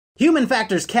Human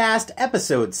Factors Cast,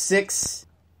 Episode 6.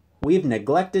 We've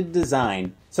neglected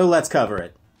design, so let's cover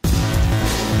it.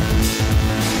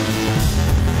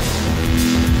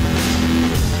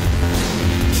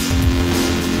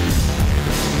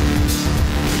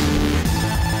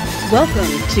 Welcome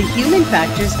to Human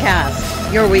Factors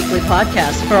Cast, your weekly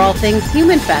podcast for all things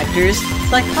human factors,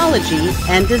 psychology,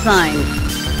 and design.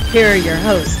 Here are your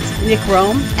hosts, Nick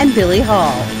Rome and Billy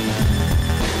Hall.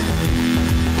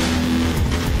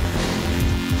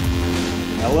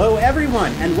 Hello,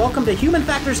 everyone, and welcome to Human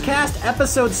Factors Cast,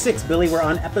 Episode 6. Billy, we're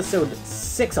on Episode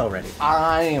 6 already.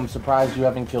 I am surprised you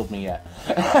haven't killed me yet.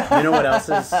 You know what else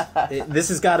is? This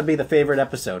has got to be the favorite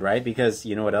episode, right? Because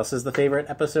you know what else is the favorite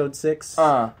Episode 6?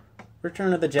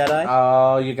 Return of the Jedi.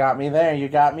 Oh, you got me there. You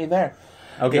got me there.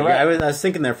 Okay, Right. I was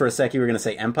thinking there for a sec you were going to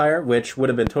say Empire, which would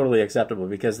have been totally acceptable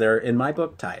because they're, in my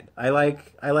book, tied. I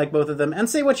like both of them. And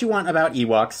say what you want about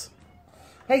Ewoks.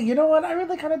 Hey, you know what? I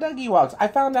really kind of dug Ewoks. I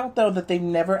found out, though, that they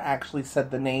never actually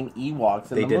said the name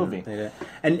Ewoks in the movie. They didn't.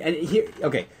 And here,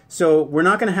 okay, so we're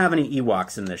not going to have any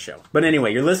Ewoks in this show. But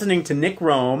anyway, you're listening to Nick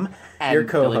Rome, And your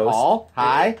co-host. Billy Hall.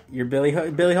 Hi. You're Billy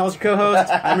Hall's your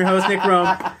co-host. I'm your host, Nick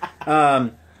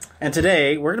Rome. And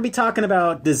today, we're going to be talking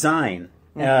about design.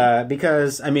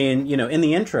 Because, I mean, you know, in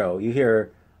the intro, you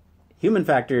hear human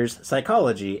factors,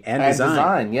 psychology, and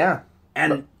design. Yeah.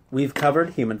 And we've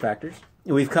covered human factors.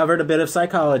 We've covered a bit of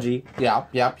psychology.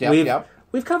 Yep.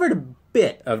 We've covered a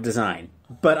bit of design.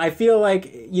 But I feel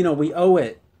like, you know, we owe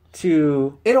it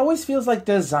to... It always feels like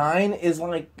design is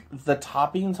like the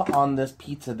toppings on this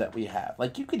pizza that we have.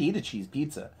 Like, you could eat a cheese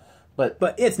pizza, but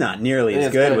it's not nearly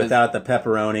as good without the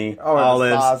pepperoni, or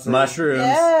olives, mushrooms.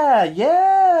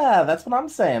 Yeah. That's what I'm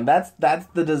saying. That's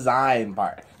the design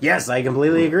part. Yes, I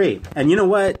completely agree. And you know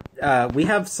what? We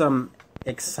have some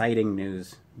exciting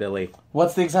news, Billy.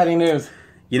 What's the exciting news?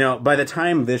 You know, by the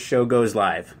time this show goes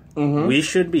live, we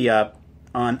should be up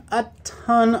on a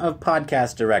ton of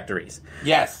podcast directories.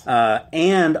 Yes.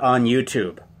 And on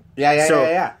YouTube.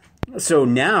 Yeah. So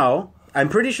now, I'm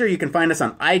pretty sure you can find us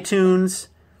on iTunes.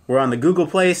 We're on the Google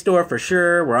Play Store for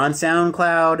sure. We're on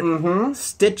SoundCloud,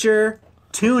 Stitcher,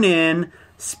 TuneIn,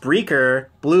 Spreaker,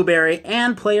 Blueberry,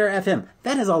 and Player FM.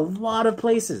 That is a lot of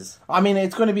places. I mean,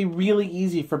 it's going to be really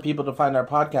easy for people to find our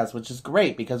podcast, which is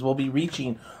great because we'll be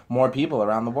reaching more people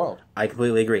around the world. I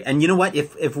completely agree. And you know what?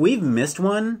 If we've missed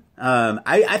one,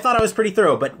 I thought I was pretty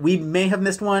thorough, but we may have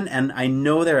missed one, and I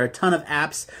know there are a ton of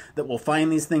apps that will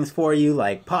find these things for you,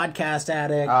 like Podcast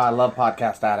Addict. I love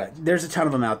Podcast Addict. There's a ton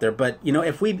of them out there, but you know,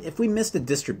 if we missed a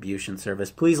distribution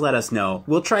service, please let us know.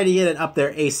 We'll try to get it up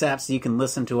there ASAP so you can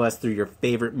listen to us through your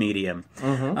favorite medium.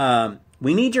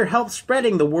 We need your help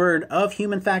spreading the word of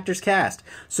Human Factors Cast.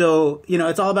 So, you know,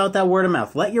 it's all about that word of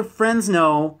mouth. Let your friends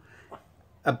know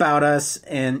about us,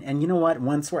 and you know what?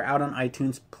 Once we're out on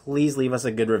iTunes, please leave us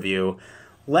a good review.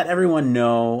 Let everyone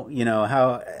know, you know,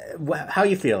 how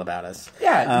you feel about us.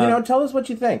 Yeah, you know, tell us what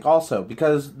you think also,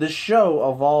 because the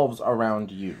show evolves around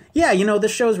you. Yeah, you know, the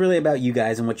show is really about you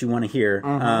guys and what you want to hear.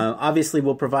 Obviously,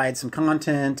 we'll provide some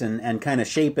content and kind of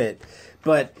shape it,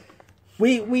 but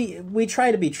we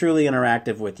try to be truly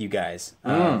interactive with you guys.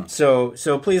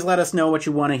 So please let us know what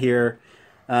you want to hear.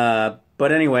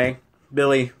 But anyway,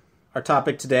 Billy, our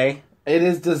topic today. It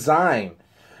is design.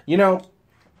 You know,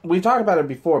 we've talked about it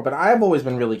before, but I've always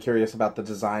been really curious about the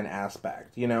design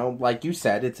aspect. You know, like you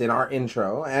said, it's in our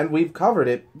intro, and we've covered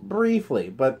it briefly,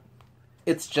 but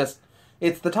it's the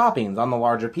toppings on the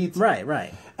larger pizza.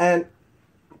 Right.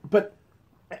 But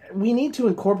we need to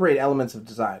incorporate elements of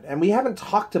design, and we haven't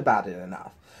talked about it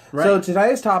enough. Right. So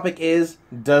today's topic is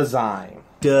design.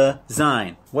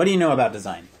 Design. What do you know about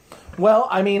design? Well,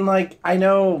 I mean, like, I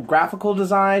know graphical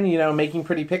design, you know, making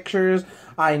pretty pictures.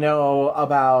 I know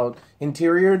about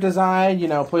interior design, you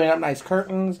know, putting up nice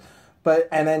curtains.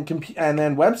 And then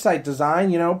website design,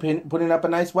 you know, putting up a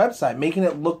nice website, making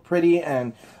it look pretty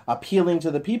and appealing to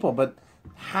the people. But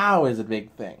how is a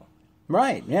big thing.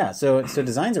 Right, yeah. So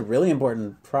design's a really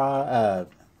important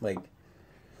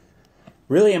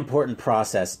really important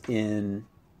process in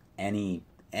any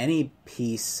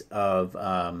piece of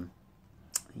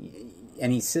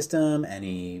any system,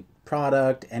 any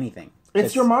product, anything.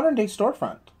 It's your modern day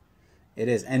storefront. It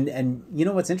is. And you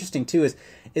know what's interesting too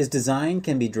is design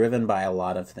can be driven by a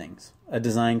lot of things. A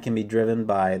design can be driven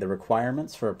by the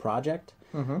requirements for a project.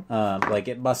 Like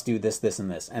it must do this, this,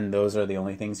 and this, and those are the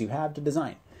only things you have to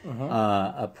design.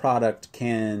 A product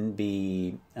can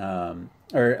be,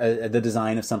 the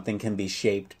design of something can be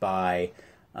shaped by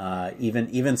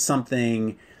even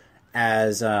something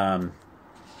as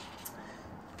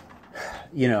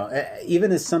you know,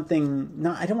 even as something,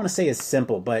 no, I don't want to say as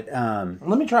simple, but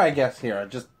let me try a guess here.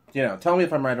 Just tell me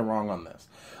if I'm right or wrong on this.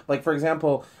 Like, for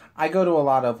example, I go to a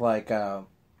lot of, like,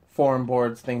 forum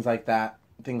boards, things like that,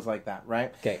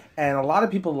 right? Okay. And a lot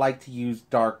of people like to use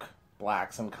dark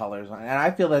blacks and colors, and I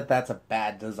feel that that's a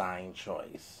bad design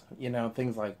choice,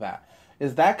 things like that.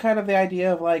 Is that kind of the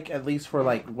idea of, like, at least for,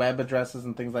 like, web addresses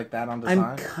and things like that on design?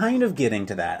 I'm kind of getting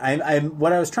to that.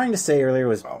 What I was trying to say earlier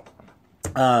was,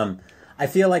 I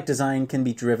feel like design can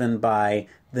be driven by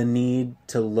the need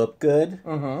to look good,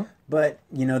 but,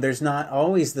 there's not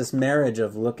always this marriage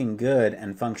of looking good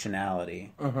and functionality,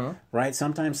 right?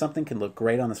 Sometimes something can look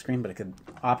great on the screen, but it could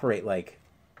operate like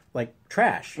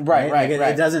trash. Right.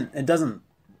 It doesn't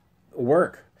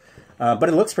work, but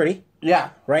it looks pretty. Yeah.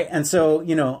 Right. And so,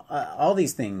 all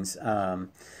these things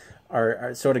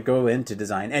are sort of go into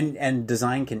design, and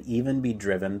design can even be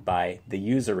driven by the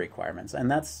user requirements. And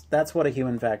that's what a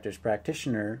human factors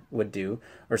practitioner would do,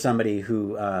 or somebody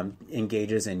who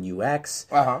engages in UX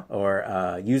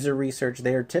or user research.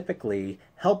 They are typically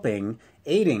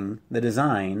aiding the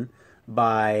design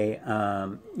by,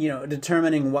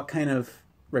 determining what kind of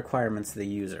requirements the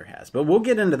user has. But we'll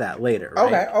get into that later.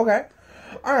 Right? Okay.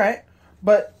 All right.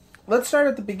 But let's start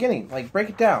at the beginning. Like, break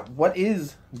it down. What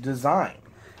is design?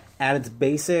 At its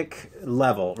basic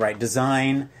level, right?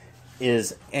 Design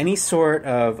is any sort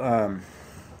of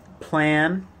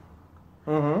plan,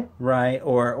 right,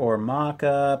 or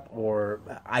mock-up or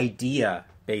idea,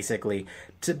 basically,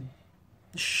 to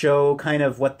show kind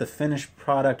of what the finished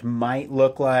product might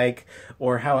look like,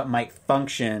 or how it might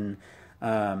function,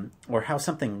 or how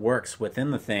something works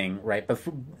within the thing, right?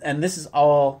 And this is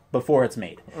all before it's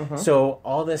made. So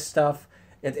all this stuff,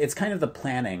 it's kind of the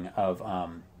planning of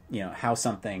how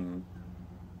something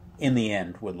in the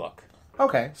end would look.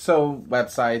 Okay, so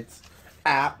websites,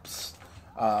 apps,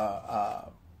 a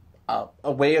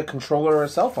way a controller or a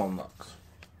cell phone looks.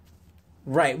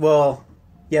 Right. Well,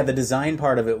 yeah, the design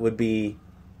part of it would be,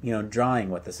 drawing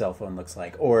what the cell phone looks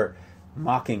like, or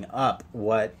mocking up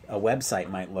what a website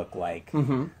might look like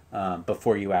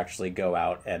before you actually go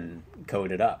out and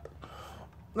code it up.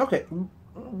 Okay.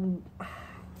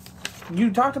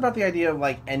 You talked about the idea of,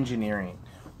 like, engineering.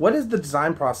 What is the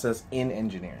design process in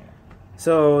engineering?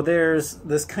 So there's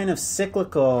this kind of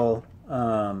cyclical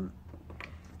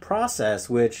process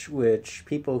which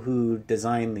people who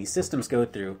design these systems go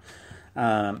through.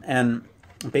 And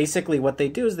basically what they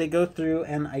do is they go through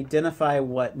and identify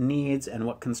what needs and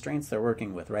what constraints they're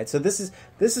working with, right? So this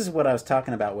is what I was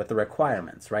talking about with the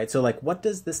requirements, right? So, like, what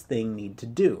does this thing need to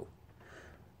do?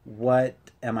 What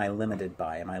am I limited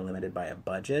by? Am I limited by a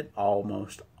budget?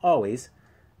 Almost always.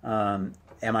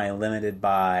 Am I limited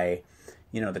by,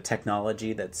 the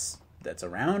technology that's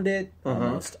around it?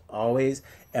 Almost always.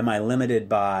 Am I limited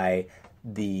by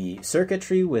the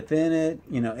circuitry within it?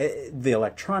 The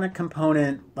electronic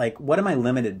component? Like, what am I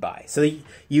limited by? So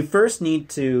you first need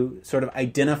to sort of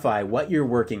identify what you're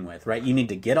working with, right? You need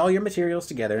to get all your materials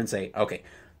together and say, okay,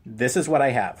 this is what I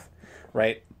have,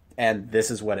 right? And this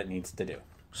is what it needs to do.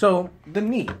 So, the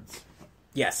needs.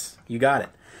 Yes, you got it.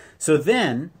 So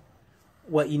then,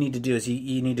 what you need to do is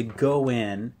you need to go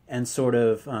in and sort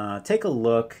of take a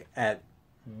look at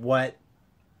what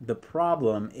the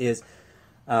problem is,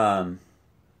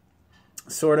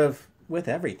 sort of with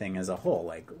everything as a whole.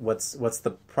 Like, what's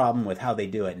the problem with how they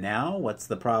do it now? What's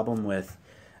the problem with,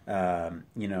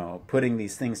 putting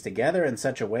these things together in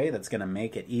such a way that's going to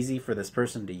make it easy for this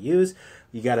person to use?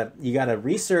 You gotta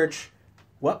research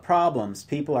what problems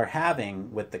people are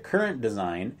having with the current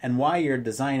design and why you're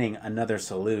designing another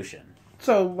solution.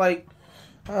 So, like,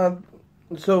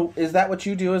 so is that what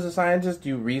you do as a scientist? Do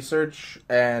you research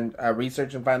and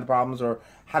find the problems or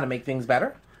how to make things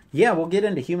better? Yeah, we'll get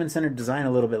into human-centered design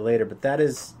a little bit later, but that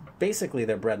is basically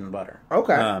their bread and butter.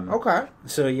 Okay, okay.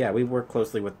 So, yeah, we work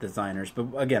closely with designers, but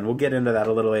again, we'll get into that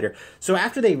a little later. So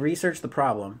after they research the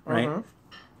problem, right,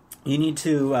 you need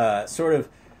to sort of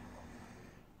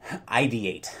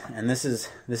ideate, and this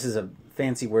is a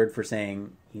fancy word for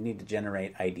saying you need to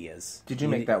generate ideas. Did you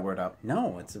make that word up?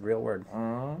 No, it's a real word.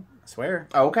 I swear.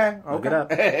 Okay. Look it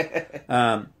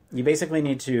up. You basically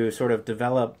need to sort of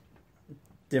develop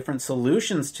different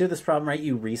solutions to this problem, right?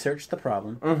 You research the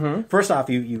problem. First off,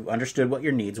 you understood what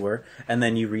your needs were, and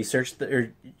then you researched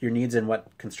your needs and what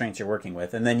constraints you're working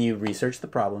with, and then you research the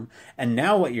problem. And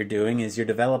now what you're doing is you're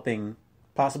developing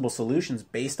possible solutions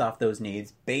based off those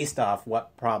needs, based off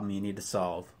what problem you need to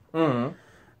solve.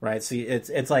 Right? So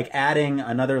it's like adding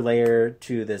another layer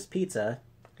to this pizza.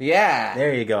 Yeah.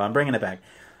 There you go. I'm bringing it back.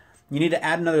 You need to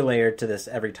add another layer to this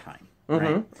every time.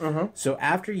 Right? So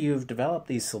after you've developed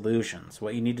these solutions,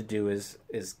 what you need to do is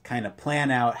kind of plan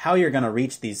out how you're going to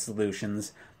reach these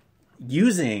solutions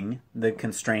using the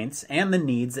constraints and the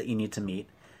needs that you need to meet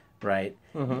right?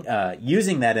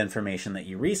 Using that information that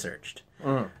you researched.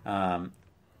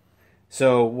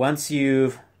 So once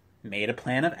you've made a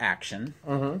plan of action,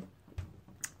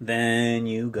 then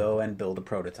you go and build a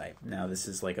prototype. Now, this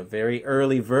is like a very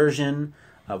early version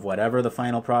of whatever the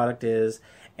final product is,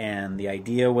 and the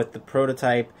idea with the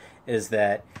prototype is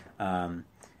that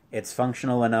it's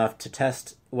functional enough to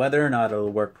test whether or not it'll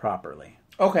work properly.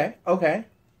 Okay.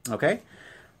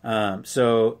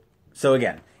 So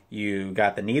again, you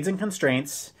got the needs and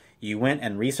constraints, you went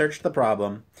and researched the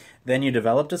problem, then you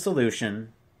developed a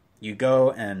solution, you go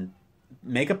and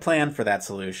make a plan for that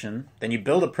solution, then you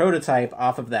build a prototype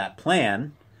off of that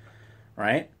plan,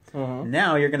 right?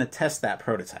 Now you're going to test that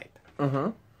prototype.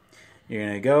 You're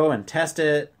going to go and test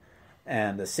it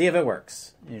and to see if it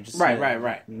works. You're just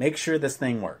Right. Make sure this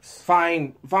thing works.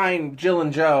 Find Jill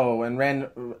and Joe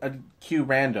and Q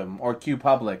random or Q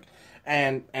public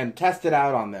and test it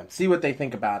out on them. See what they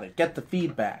think about it. Get the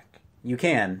feedback. You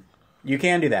can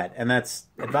do that, and that's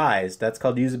advised. That's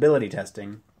called usability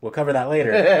testing. We'll cover that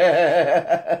later.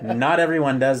 Not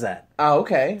everyone does that. Oh,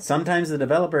 okay. Sometimes the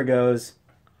developer goes,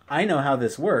 I know how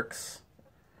this works.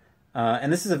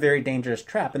 And this is a very dangerous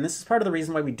trap. And this is part of the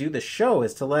reason why we do this show,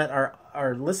 is to let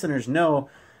our listeners know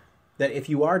that if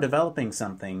you are developing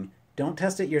something, don't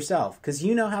test it yourself. Because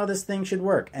you know how this thing should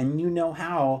work. And you know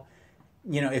how,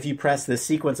 if you press this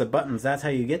sequence of buttons, that's how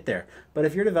you get there. But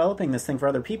if you're developing this thing for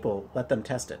other people, let them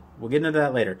test it. We'll get into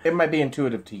that later. It might be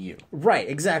intuitive to you. Right,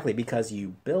 exactly, because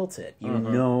you built it. You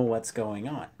know what's going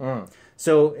on.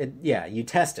 So, you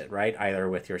test it, right? Either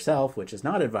with yourself, which is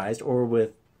not advised, or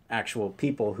with actual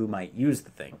people who might use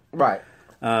the thing. Right.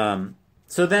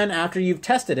 So then after you've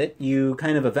tested it, you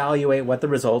kind of evaluate what the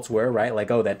results were, right? Like,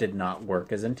 that did not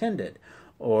work as intended.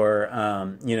 Or,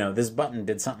 this button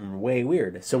did something way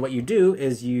weird. So what you do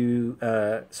is you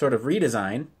sort of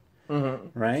redesign,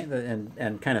 right?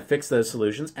 And kind of fix those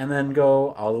solutions, and then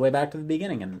go all the way back to the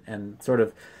beginning and sort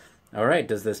of, all right,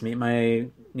 does this meet my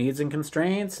needs and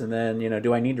constraints? And then,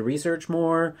 do I need to research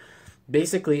more?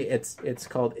 Basically, it's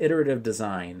called iterative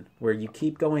design, where you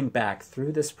keep going back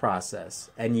through this process,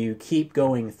 and you keep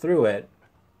going through it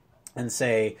and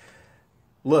say,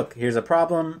 look, here's a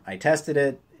problem, I tested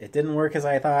it, it didn't work as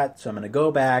I thought, so I'm going to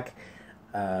go back,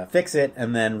 fix it,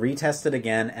 and then retest it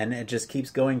again, and it just keeps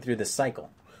going through this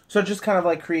cycle. So just kind of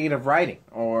like creative writing,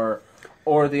 or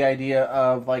the idea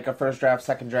of like a first draft,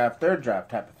 second draft, third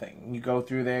draft type of thing. You go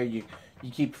through there, you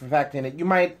keep perfecting it. You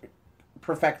might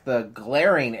perfect the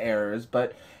glaring errors,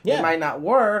 but it might not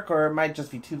work, or it might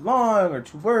just be too long, or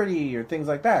too wordy, or things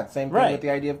like that. Same thing with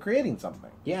the idea of creating something.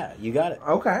 Yeah, you got it.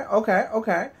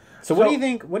 Okay. So what do you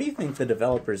think? What do you think the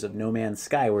developers of No Man's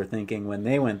Sky were thinking when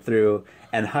they went through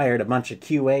and hired a bunch of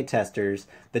QA testers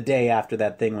the day after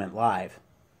that thing went live?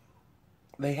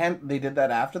 They did that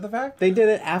after the fact? They did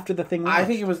it after the thing launched. I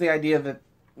think it was the idea that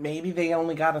maybe they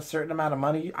only got a certain amount of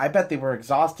money. I bet they were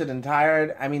exhausted and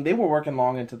tired. I mean, they were working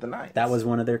long into the night. That was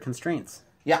one of their constraints.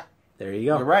 Yeah. There you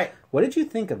go. You're right. What did you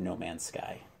think of No Man's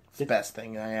Sky? It's the best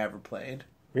thing I ever played.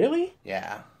 Really?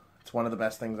 Yeah. It's one of the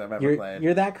best things I've ever played.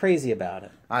 You're that crazy about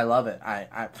it. I love it.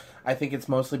 I think it's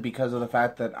mostly because of the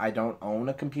fact that I don't own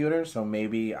a computer, so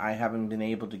maybe I haven't been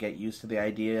able to get used to the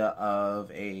idea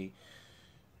of a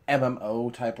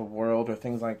MMO type of world or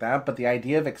things like that. But the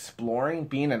idea of exploring,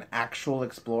 being an actual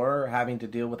explorer, having to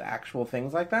deal with actual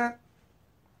things like that,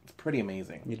 it's pretty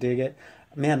amazing. You dig it?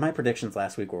 Man, my predictions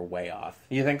last week were way off.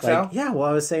 You think so? Yeah, well,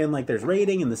 I was saying, there's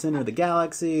raiding in the center of the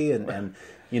galaxy, and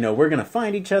we're going to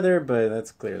find each other, but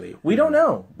that's clearly... We don't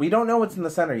know. We don't know what's in the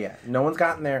center yet. No one's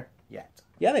gotten there yet.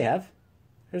 Yeah, they have.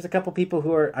 There's a couple people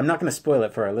who are... I'm not going to spoil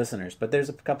it for our listeners, but there's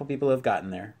a couple people who have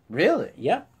gotten there. Really?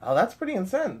 Yeah. Oh, that's pretty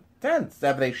intense.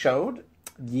 Have they showed?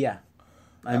 Yeah.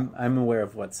 I'm aware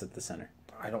of what's at the center.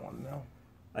 I don't want to know.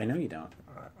 I know you don't.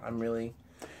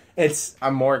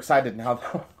 I'm more excited now,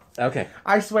 though. Okay.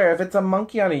 I swear, if it's a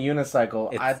monkey on a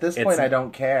unicycle, at this point I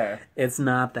don't care. It's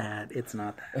not that.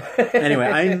 Anyway,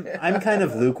 I'm kind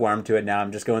of lukewarm to it now.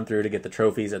 I'm just going through to get the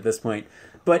trophies at this point.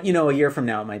 But, a year from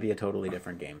now, it might be a totally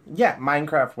different game. Yeah,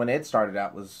 Minecraft, when it started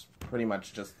out, was pretty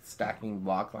much just stacking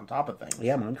blocks on top of things.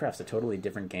 Yeah, Minecraft's a totally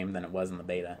different game than it was in the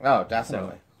beta. Oh,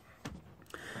 definitely.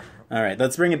 All right,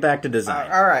 let's bring it back to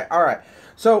design. All right.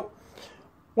 So,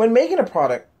 when making a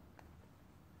product,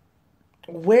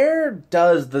 where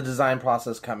does the design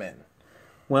process come in?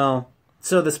 Well,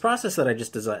 so this process that I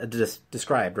just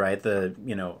described, right?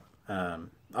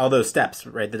 All those steps,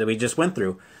 right, that we just went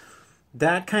through,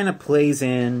 that kind of plays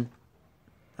in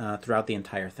throughout the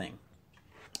entire thing.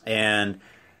 And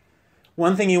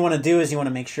one thing you want to do is you want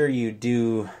to make sure you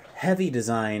do heavy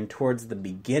design towards the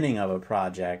beginning of a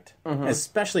project,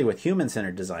 especially with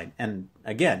human-centered design. And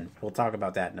again, we'll talk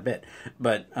about that in a bit.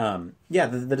 But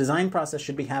the design process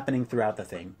should be happening throughout the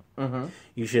thing.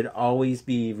 You should always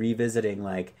be revisiting,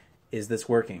 like, is this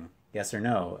working? Yes or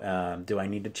no? Do I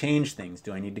need to change things?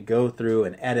 Do I need to go through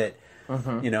and edit?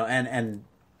 And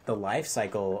the life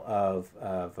cycle of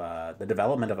the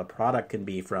development of a product can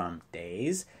be from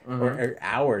days or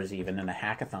hours, even in a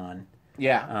hackathon.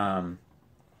 Yeah.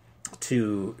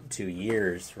 To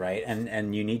years, right?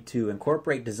 And you need to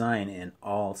incorporate design in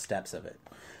all steps of it.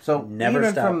 So never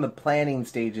even stop. from the planning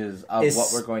stages of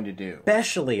what we're going to do.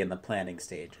 Especially in the planning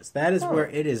stages. That is where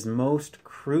it is most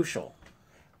crucial.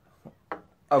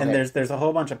 Okay. And there's a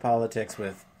whole bunch of politics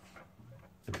with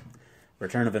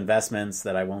return of investments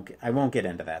that I won't get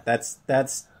into that.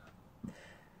 That's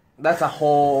a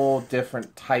whole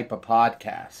different type of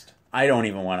podcast. I don't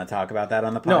even want to talk about that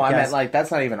on the podcast. No, I meant like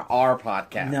that's not even our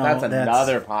podcast. No, that's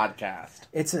another podcast.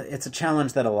 It's a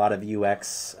challenge that a lot of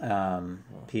UX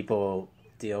people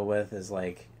deal with. Is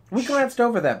like we glanced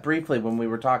over that briefly when we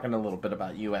were talking a little bit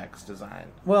about UX design.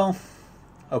 Well,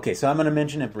 okay, so I'm going to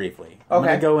mention it briefly. I'm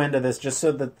going to go into this just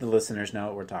so that the listeners know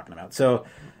what we're talking about. So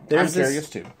I'm curious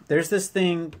too. There's this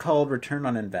thing called return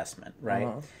on investment,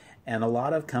 right? And a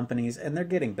lot of companies, and they're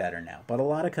getting better now, but a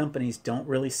lot of companies don't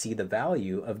really see the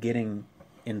value of getting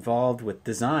involved with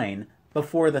design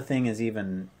before the thing is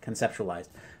even conceptualized.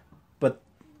 But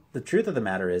the truth of the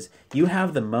matter is, you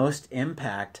have the most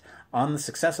impact on the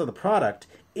success of the product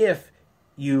if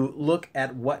you look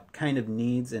at what kind of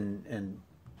needs and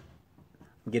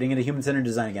I'm getting into human-centered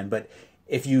design again, but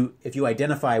if you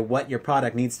identify what your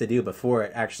product needs to do before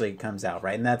it actually comes out,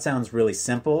 right? And that sounds really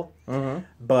simple,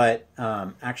 but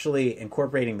actually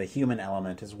incorporating the human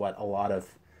element is what a lot of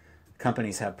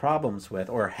companies have problems with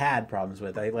or had problems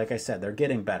with. Like I said, they're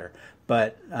getting better.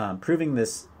 But proving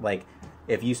this, like,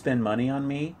 if you spend money on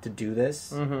me to do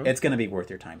this, it's going to be worth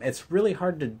your time. It's really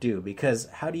hard to do because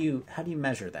how do you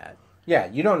measure that? Yeah,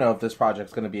 you don't know if this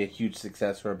project's going to be a huge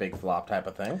success or a big flop type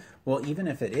of thing. Well, even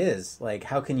if it is, like,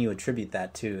 how can you attribute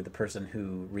that to the person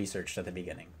who researched at the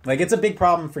beginning? Like, it's a big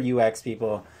problem for UX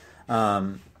people,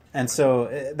 and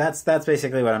so that's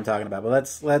basically what I'm talking about.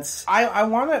 But let's. I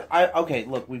want to. Okay,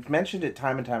 look, we've mentioned it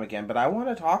time and time again, but I want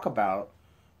to talk about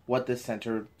what this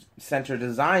center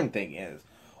design thing is.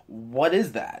 What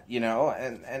is that?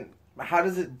 And how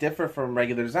does it differ from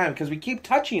regular design? Because we keep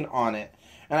touching on it.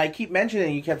 And I keep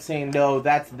mentioning it, you kept saying, no,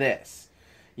 that's this.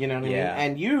 You know what I mean?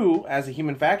 And you, as a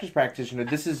human factors practitioner,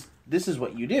 this is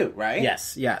what you do, right?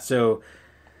 Yes, yeah. So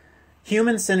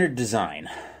human-centered design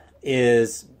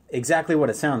is exactly what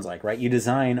it sounds like, right? You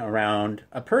design around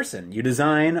a person. You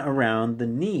design around the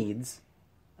needs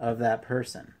of that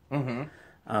person.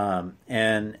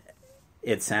 And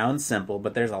it sounds simple,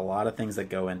 but there's a lot of things that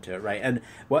go into it, right? And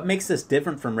what makes this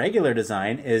different from regular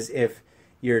design is if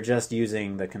you're just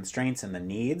using the constraints and the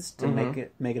needs to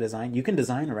make a design. You can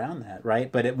design around that,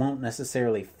 right? But it won't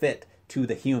necessarily fit to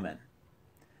the human.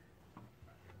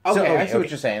 Okay, I see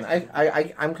what you're saying.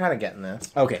 I'm kind of getting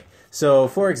this. Okay, so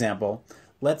for example,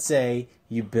 let's say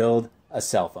you build a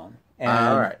cell phone.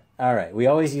 And, all right. We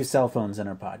always use cell phones in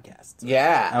our podcasts.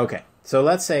 Yeah. Okay, so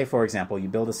let's say, for example, you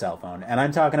build a cell phone, and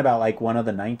I'm talking about like one of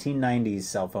the 1990s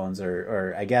cell phones,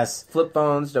 or I guess flip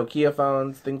phones, Nokia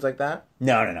phones, things like that.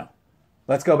 No.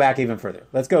 Let's go back even further.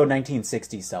 Let's go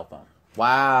 1960s cell phone.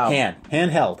 Wow.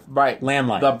 Handheld. Right.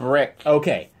 Landline. The brick.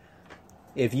 Okay.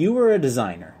 If you were a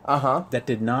designer that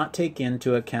did not take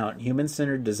into account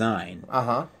human-centered design,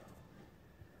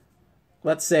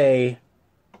 let's say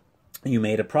you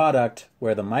made a product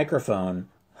where the microphone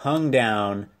hung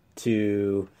down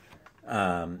to,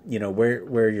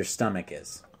 where your stomach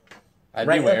is.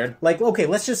 That'd be weird. Like, okay,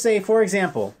 let's just say, for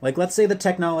example, like, let's say the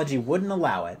technology wouldn't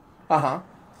allow it.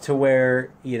 To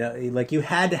where, like you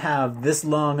had to have this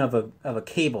long of a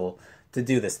cable to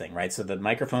do this thing, right? So the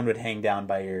microphone would hang down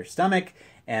by your stomach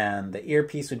and the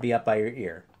earpiece would be up by your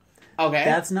ear. Okay.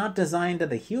 That's not designed to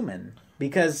the human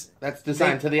because... That's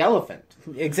designed to the elephant.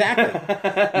 Exactly.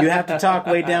 You have to talk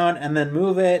way down and then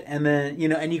move it and then,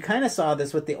 and you kind of saw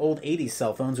this with the old 80s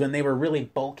cell phones when they were really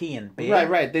bulky and big.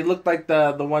 Right. They looked like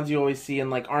the ones you always see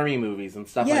in like army movies and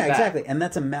stuff like that. Yeah, exactly. And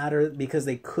that's a matter because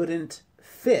they couldn't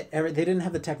fit. They didn't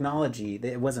have the technology.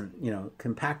 It wasn't,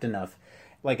 compact enough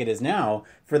like it is now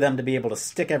for them to be able to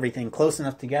stick everything close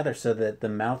enough together so that the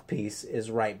mouthpiece is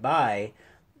right by,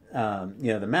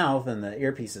 the mouth and the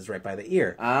earpiece is right by the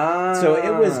ear. So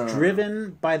it was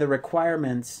driven by the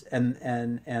requirements and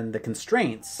the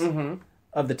constraints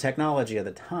of the technology of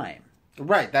the time.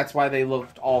 Right. That's why they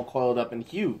looked all coiled up and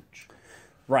huge.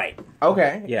 Right.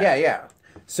 Okay. Yeah.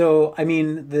 So, I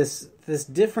mean, this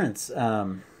difference,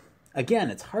 again,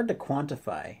 it's hard to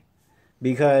quantify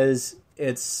because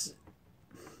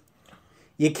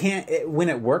you can't, when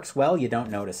it works well, you don't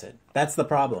notice it. That's the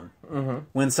problem. Mm-hmm.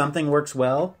 When something works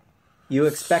well, you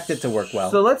expect it to work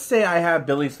well. So let's say I have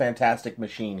Billy's Fantastic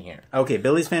Machine here. Okay,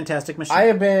 Billy's Fantastic Machine. I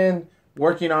have been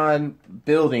working on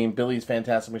building Billy's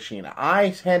Fantastic Machine. I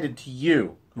handed to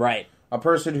you, right, a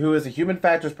person who is a human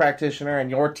factors practitioner and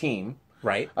your team,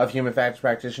 right, of human factors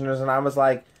practitioners, and I was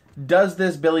like, does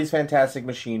this Billy's Fantastic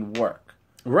Machine work?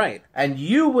 Right. And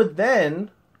you would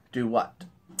then do what?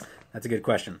 That's a good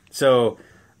question. So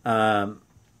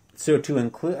to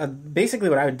include, basically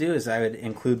what I would do is I would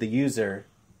include the user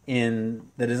in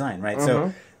the design, right? Mm-hmm.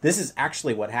 So this is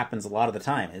actually what happens a lot of the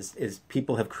time is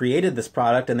people have created this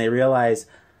product and they realize,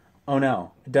 oh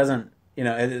no, it doesn't, it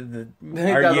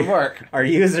doesn't work. Our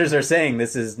users are saying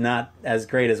this is not as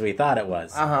great as we thought it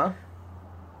was. Uh-huh.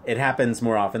 It happens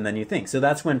more often than you think. So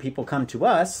that's when people come to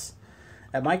us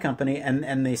at my company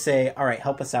and they say, all right,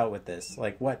 help us out with this.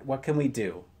 Like, what can we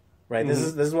do? Right?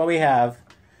 Mm-hmm. This is what we have.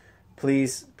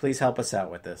 Please help us out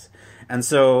with this. And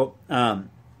so,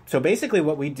 so basically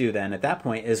what we do then at that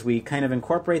point is we kind of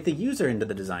incorporate the user into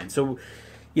the design. So,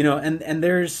 and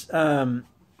there's a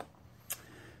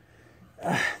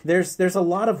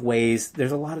lot of ways,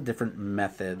 there's a lot of different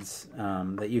methods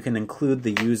that you can include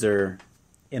the user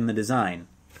in the design.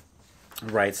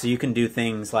 Right, so you can do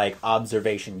things like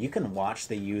observation. You can watch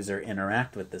the user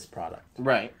interact with this product.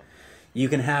 Right. You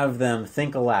can have them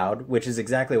think aloud, which is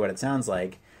exactly what it sounds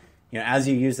like. As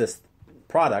you use this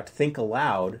product, think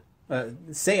aloud.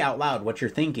 Say out loud what you're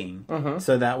thinking, mm-hmm.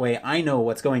 so that way I know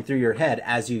what's going through your head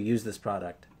as you use this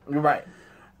product. Right.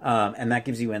 And that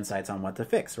gives you insights on what to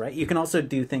fix, right? You can also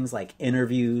do things like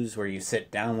interviews where you sit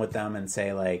down with them and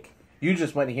say, like... You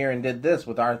just went here and did this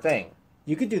with our thing.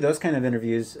 You could do those kind of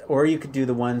interviews, or you could do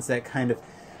the ones that kind of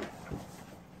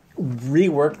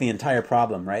rework the entire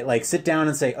problem, right? Like sit down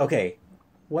and say, okay,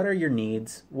 what are your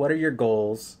needs? What are your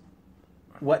goals?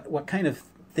 What kind of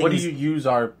things... What do you use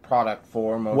our product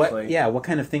for, mostly? What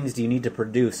kind of things do you need to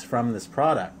produce from this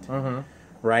product? Mm-hmm.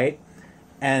 Right?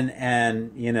 And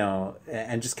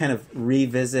just kind of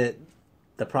revisit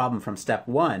the problem from step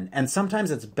one. And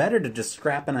sometimes it's better to just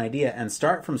scrap an idea and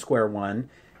start from square one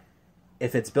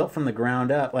if it's built from the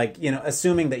ground up, like,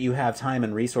 assuming that you have time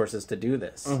and resources to do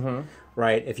this, mm-hmm.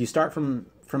 right? If you start from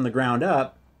the ground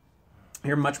up,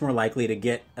 you're much more likely to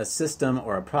get a system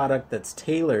or a product that's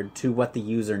tailored to what the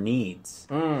user needs,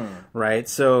 right?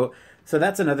 So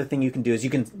that's another thing you can do is you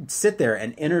can sit there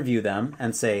and interview them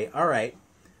and say, all right,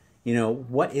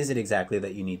 what is it exactly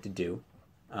that you need to do?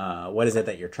 What is it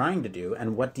that you're trying to do?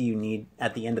 And what do you need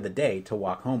at the end of the day to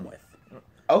walk home with?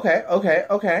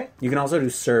 Okay. You can also do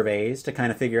surveys to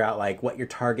kind of figure out, like, what your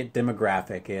target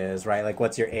demographic is, right? Like,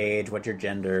 what's your age, what's your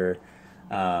gender,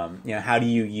 how do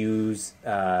you use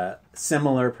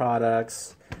similar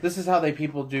products? This is how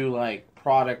people do, like,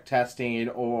 product testing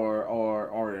or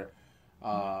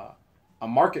a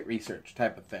market research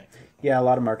type of thing. Yeah, a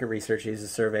lot of market research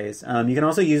uses surveys. You can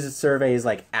also use surveys,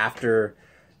 like, after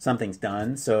something's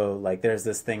done. So, like, there's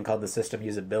this thing called the system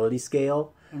usability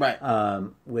scale. Right.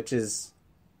 Which is...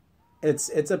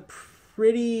 It's a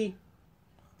pretty...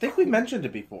 I think we mentioned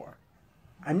it before.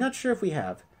 I'm not sure if we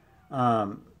have.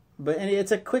 But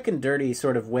it's a quick and dirty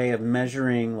sort of way of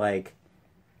measuring, like,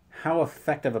 how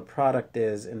effective a product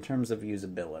is in terms of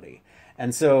usability.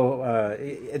 And so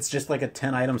it's just like a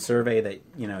 10-item survey that,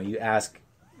 you ask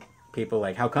people,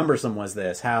 like, how cumbersome was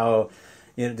this? How...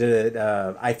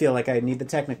 I feel like I need the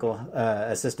technical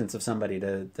assistance of somebody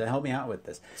to help me out with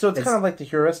this. So it's kind of like the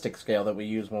heuristic scale that we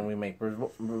use when we make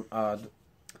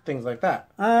things like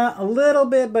that. A little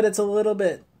bit, but it's a little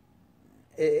bit.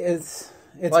 It's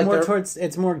like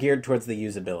more geared towards the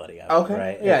usability of it,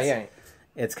 right? Yeah.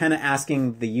 It's kind of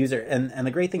asking the user, and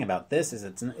the great thing about this is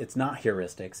it's not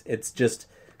heuristics. It's just,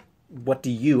 what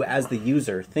do you, as the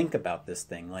user, think about this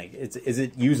thing? Like, is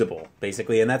it usable,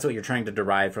 basically? And that's what you're trying to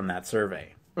derive from that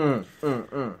survey.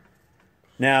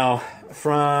 Now,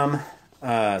 from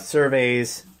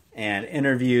surveys and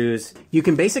interviews, you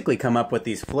can basically come up with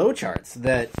these flowcharts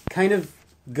that kind of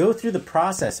go through the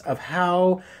process of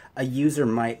how a user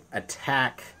might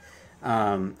attack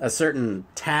a certain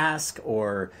task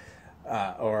or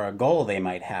a goal they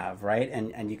might have, right?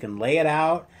 And you can lay it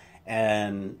out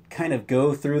and kind of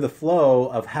go through the flow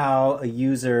of how a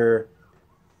user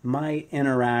might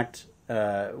interact.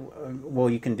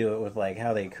 You can do it with, like,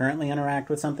 how they currently interact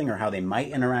with something or how they might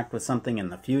interact with something in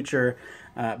the future.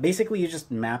 Basically, you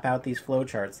just map out these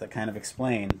flowcharts that kind of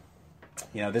explain,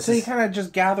 you kind of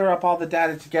just gather up all the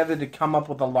data together to come up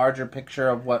with a larger picture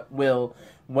of what will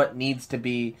what needs to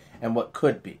be and what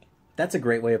could be. That's a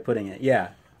great way of putting it. Yeah.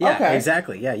 Yeah, okay.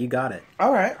 Exactly. Yeah, you got it.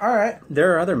 All right.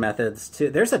 There are other methods too.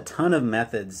 There's a ton of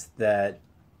methods that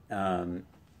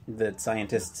that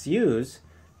scientists use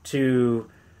to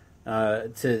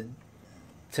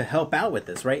help out with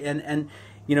this, right? And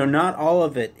not all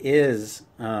of it is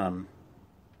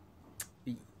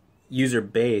user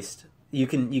based. You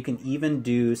can even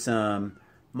do some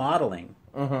modeling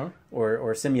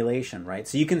or simulation, right?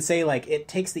 So you can say like it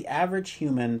takes the average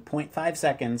human 0.5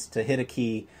 seconds to hit a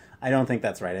key. I don't think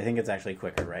that's right. I think it's actually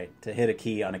quicker, right? To hit a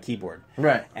key on a keyboard.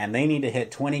 Right. And they need to hit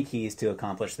 20 keys to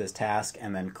accomplish this task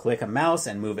and then click a mouse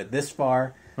and move it this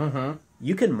far. Mm-hmm.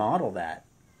 You can model that.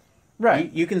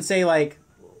 Right. You can say, like,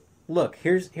 look,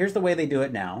 here's the way they do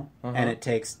it now, and it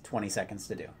takes 20 seconds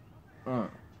to do.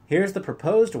 Here's the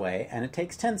proposed way, and it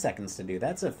takes 10 seconds to do.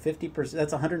 That's a 50%.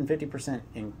 That's 150%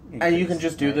 increase. And you can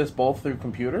just do this both through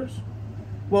computers?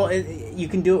 Well, you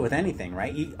can do it with anything,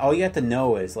 right? All you have to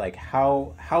know is like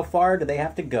how far do they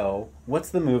have to go? What's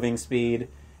the moving speed?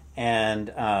 And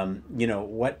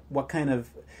what kind of...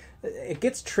 It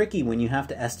gets tricky when you have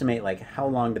to estimate like how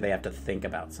long do they have to think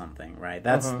about something, right?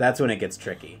 That's when it gets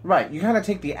tricky. Right. You kind of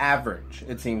take the average,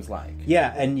 it seems like.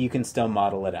 Yeah, and you can still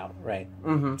model it out, right?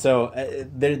 Mm-hmm. So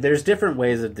there's different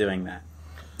ways of doing that.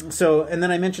 So, and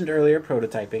then I mentioned earlier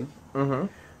prototyping,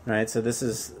 right? So this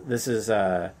is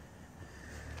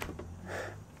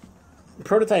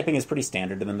prototyping is pretty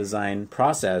standard in the design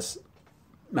process,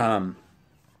 but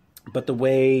the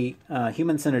way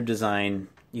human-centered design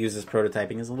uses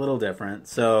prototyping is a little different.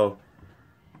 So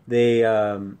they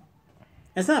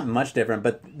it's not much different,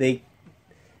 but they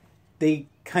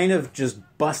kind of just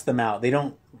bust them out. They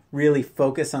don't really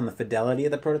focus on the fidelity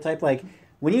of the prototype. Like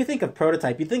when you think of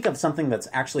prototype, you think of something that's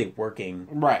actually working.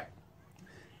 Right.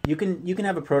 You can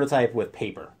have a prototype with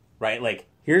paper, right? Like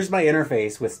here's my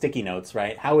interface with sticky notes,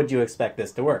 right? How would you expect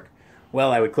this to work?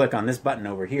 Well, I would click on this button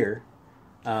over here.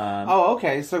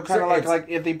 Okay. So kind of like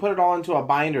if they put it all into a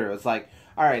binder, it's like,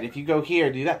 all right, if you go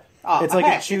here, do that. Oh, it's like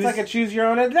a choose your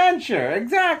own adventure.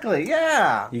 Exactly.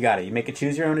 Yeah. You got it. You make a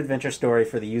choose your own adventure story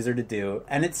for the user to do,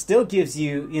 and it still gives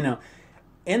you,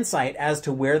 insight as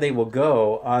to where they will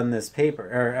go on this paper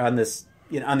or on this,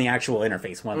 on the actual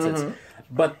interface once it's.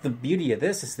 But the beauty of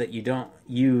this is that you don't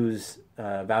use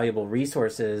valuable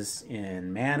resources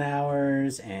in man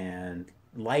hours and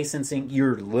licensing.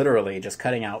 You're literally just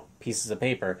cutting out pieces of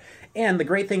paper. And the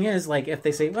great thing is, like, if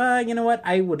they say, well, you know what,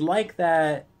 I would like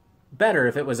that better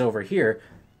if it was over here,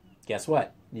 guess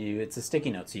what? It's a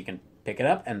sticky note, so you can pick it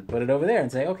up and put it over there and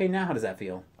say, okay, now how does that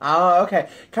feel? Oh, okay.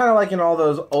 Kind of like in all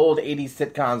those old 80s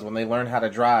sitcoms when they learn how to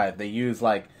drive. They use,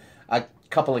 like, a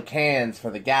couple of cans for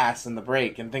the gas and the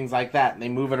brake and things like that, and they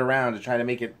move it around to try to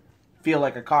make it feel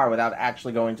like a car without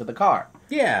actually going to the car.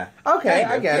 Yeah. Okay,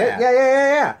 I get it.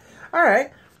 Yeah. All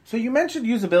right. So you mentioned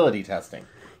usability testing.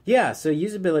 Yeah, so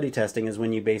usability testing is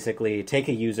when you basically take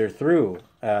a user through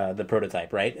the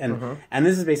prototype, right? And and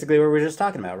this is basically what we were just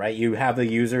talking about, right? You have the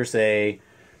user say,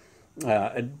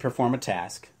 perform a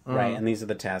task, right? And these are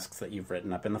the tasks that you've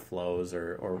written up in the flows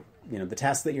or the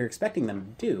tasks that you're expecting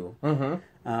them to do.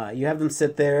 You have them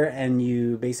sit there and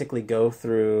you basically go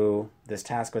through this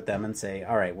task with them and say,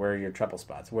 all right, where are your trouble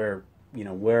spots? Where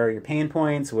are your pain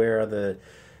points? Where are the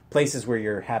places where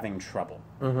you're having trouble?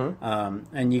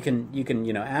 And you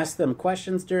can ask them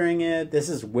questions during it. This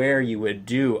is where you would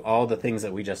do all the things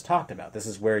that we just talked about. This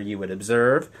is where you would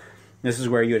observe. This is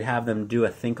where you would have them do a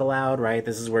think aloud, right?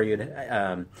 This is where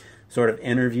you'd sort of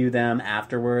interview them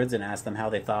afterwards and ask them how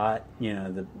they thought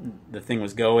the thing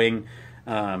was going.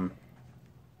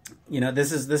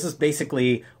 This is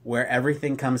basically where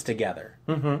everything comes together.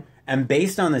 And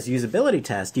based on this usability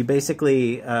test, you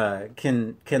basically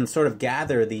can sort of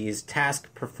gather these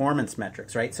task performance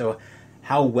metrics, right? So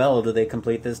how well do they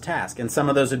complete this task? And some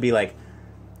of those would be like,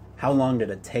 how long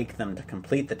did it take them to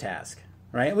complete the task,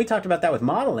 right? And we talked about that with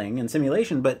modeling and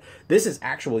simulation, but this is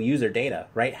actual user data,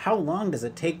 right? How long does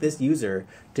it take this user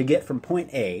to get from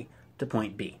point A to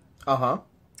point B?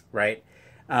 Right?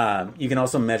 You can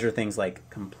also measure things like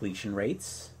completion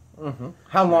rates.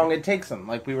 How long it takes them,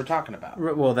 like we were talking about.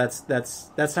 Well, that's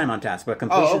time on task. But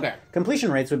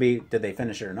completion rates would be, did they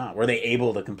finish it or not? Were they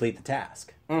able to complete the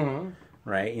task?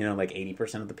 Right? Like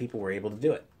 80% of the people were able to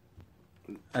do it.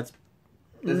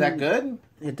 Is that good?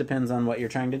 It depends on what you're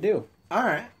trying to do. All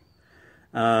right.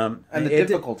 And the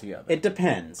difficulty of it. It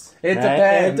depends. It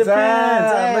depends. Look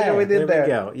at what we did there. We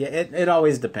go. Yeah, it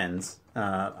always depends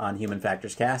on Human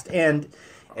Factors Cast and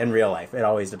in real life. It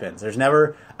always depends. There's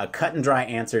never a cut and dry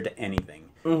answer to anything.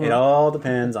 It all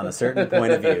depends on a certain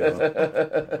point of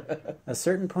view. A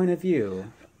certain point of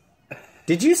view.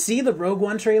 Did you see the Rogue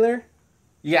One trailer?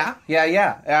 Yeah.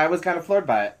 I was kind of floored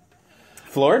by it.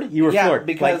 Floored? You were floored?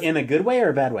 Because, like in a good way or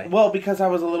a bad way? Well, because I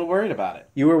was a little worried about it.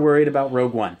 You were worried about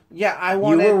Rogue One. Yeah, I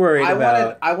wanted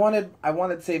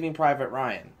Saving Private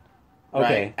Ryan.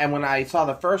 Okay. Right? And when I saw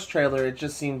the first trailer, it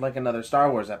just seemed like another Star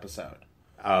Wars episode.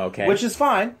 Oh, okay. Which is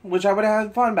fine, which I would have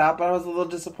had fun about, but I was a little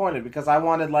disappointed because I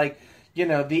wanted,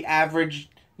 the average,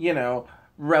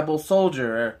 rebel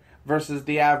soldier versus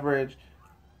the average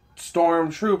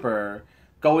stormtrooper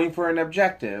going for an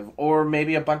objective, or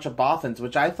maybe a bunch of Bothans,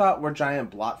 which I thought were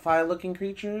giant blotfly-looking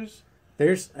creatures.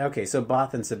 So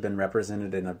Bothans have been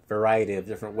represented in a variety of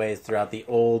different ways throughout the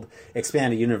old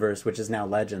expanded universe, which is now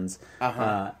Legends.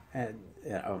 But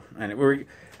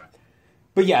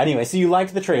yeah, anyway, so you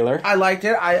liked the trailer. I liked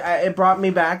it. It brought me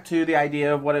back to the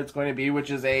idea of what it's going to be, which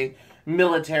is a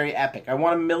military epic. I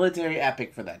want a military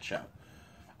epic for that show.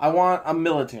 I want a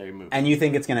military movie. And you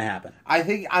think it's going to happen? I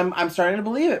think I'm starting to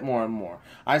believe it more and more.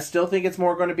 I still think it's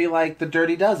more going to be like The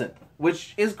Dirty Dozen,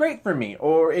 which is great for me,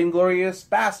 or Inglourious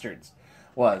Bastards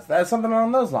was. That's something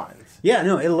along those lines. Yeah,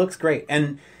 no, it looks great.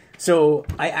 And so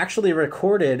I actually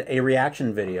recorded a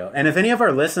reaction video. And if any of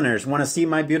our listeners want to see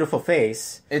my beautiful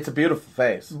face... It's a beautiful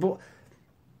face.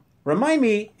 Remind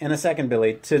me in a second,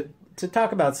 Billy, to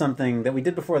talk about something that we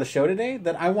did before the show today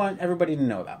that I want everybody to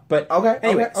know about. But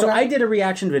anyway, so I did a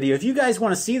reaction video. If you guys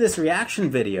want to see this reaction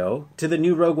video to the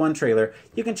new Rogue One trailer,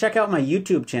 you can check out my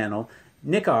YouTube channel,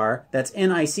 Nickar, that's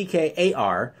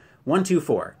Nickar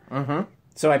 124. Mm-hmm.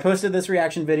 So I posted this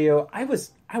reaction video. I'm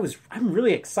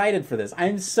really excited for this.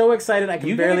 I'm so excited I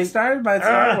can barely... You get excited by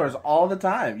Star Wars all the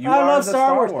time. I love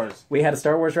Star Wars. We had a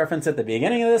Star Wars reference at the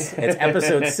beginning of this. It's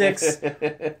episode 6.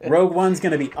 Rogue One's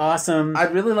going to be awesome.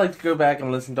 I'd really like to go back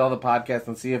and listen to all the podcasts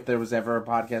and see if there was ever a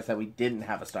podcast that we didn't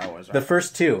have a Star Wars reference. The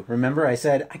first 2. Remember I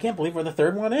said, I can't believe we're the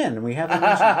 3rd one in and we haven't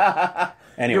mentioned...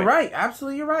 Anyway. You're right.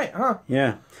 Absolutely, you're right. Huh?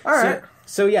 Yeah. All right.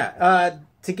 So yeah,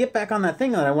 to get back on that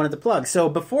thing that I wanted to plug. So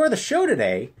before the show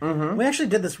today, we actually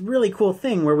did this really cool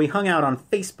thing where we hung out on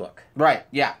Facebook. Right,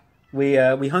 yeah. We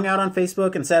hung out on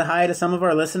Facebook and said hi to some of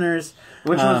our listeners.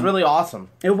 Which was really awesome.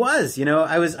 It was.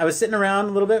 I was sitting around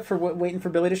a little bit waiting for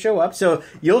Billy to show up. So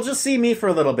you'll just see me for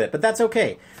a little bit, but that's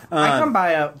okay. I come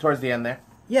by towards the end there.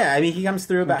 Yeah, I mean, he comes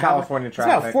through about California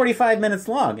traffic. It's about 45 minutes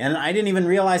long, and I didn't even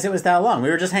realize it was that long. We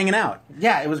were just hanging out.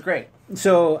 Yeah, it was great.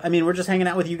 So, I mean, we're just hanging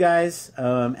out with you guys,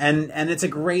 and it's a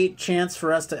great chance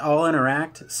for us to all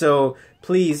interact. So,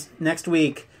 please, next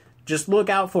week, just look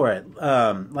out for it.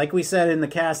 Like we said in the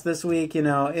cast this week,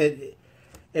 it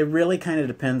really kind of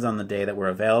depends on the day that we're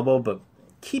available, but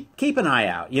keep an eye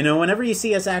out. Whenever you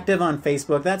see us active on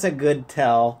Facebook, that's a good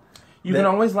tell. You can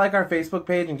always like our Facebook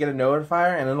page and get a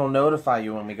notifier, and it'll notify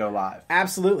you when we go live.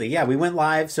 Absolutely, yeah. We went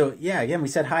live, so yeah. Again, we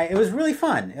said hi. It was really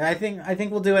fun. I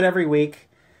think we'll do it every week.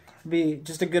 It'll be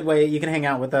just a good way you can hang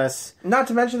out with us. Not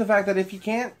to mention the fact that if you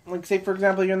can't, like say for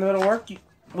example, you're in the middle of work,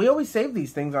 we always save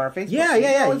these things on our Facebook. Yeah. You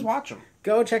can always watch them.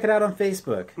 Go check it out on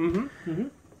Facebook. Mm-hmm.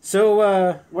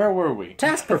 So, where were we?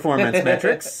 Task performance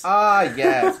metrics.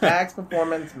 Yes, task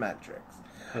performance metrics.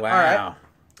 Wow. All right.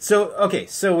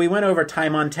 So we went over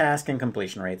time on task and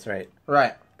completion rates, right?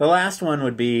 Right. The last one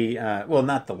would be,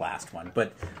 not the last one,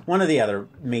 but one of the other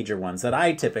major ones that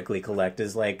I typically collect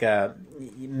is like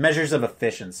measures of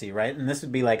efficiency, right? And this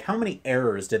would be like, how many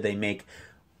errors did they make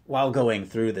while going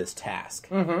through this task?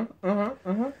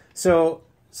 So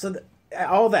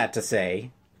all that to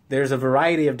say, there's a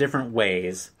variety of different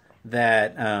ways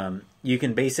that you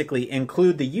can basically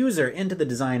include the user into the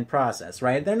design process,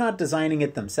 right? They're not designing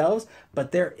it themselves,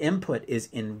 but their input is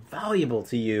invaluable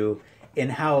to you in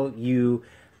how you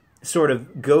sort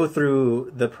of go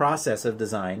through the process of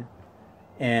design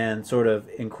and sort of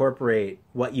incorporate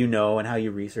what you know and how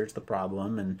you research the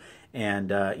problem and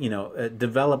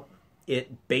develop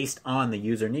it based on the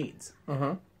user needs.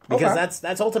 Because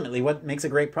that's ultimately what makes a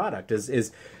great product is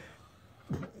if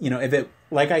it,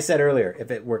 like I said earlier,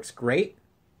 if it works great,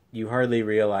 you hardly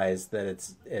realize that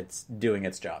it's doing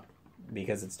its job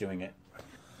because it's doing it.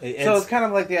 So it's kind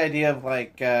of like the idea of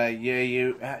like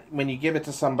you when you give it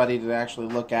to somebody to actually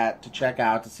look at, to check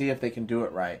out, to see if they can do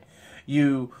it right.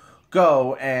 You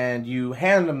go and you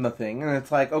hand them the thing, and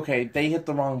it's like, okay, they hit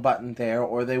the wrong button there,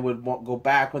 or they would go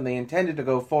back when they intended to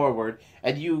go forward,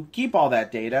 and you keep all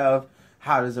that data of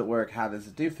how does it work, how does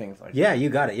it do things like that. Yeah, you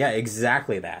got it. Yeah,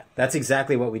 exactly that. That's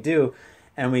exactly what we do,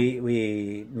 and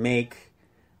we make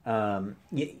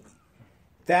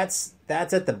that's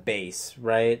at the base,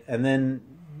 right? And then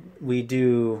we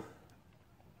do...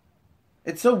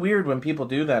 It's so weird when people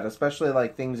do that, especially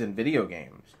like things in video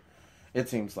games, it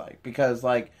seems like. Because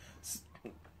like,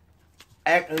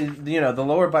 the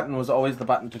lower button was always the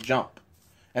button to jump.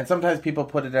 And sometimes people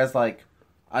put it as like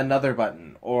another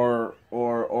button or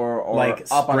like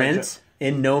up sprint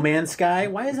in No Man's Sky.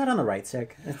 Why is that on the right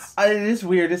stick? It is the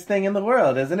weirdest thing in the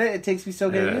world, isn't it? It takes me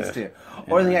so getting used to.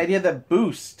 Or the idea that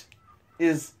boost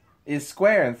is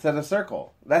square instead of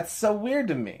circle. That's so weird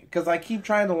to me because I keep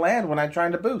trying to land when I'm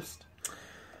trying to boost.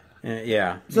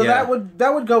 Yeah. So that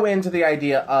would go into the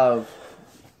idea of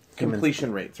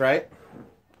completion rates, right?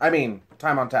 I mean,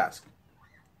 time on task.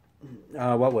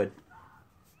 What would?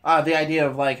 The idea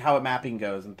of like how a mapping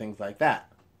goes and things like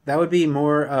that. That would be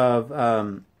more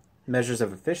of measures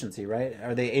of efficiency, right?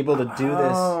 Are they able to do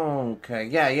this? Oh, okay.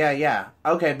 Yeah.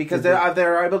 Okay, because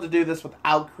they're able to do this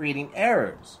without creating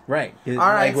errors. Right. All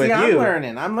right, like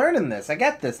I'm learning this. I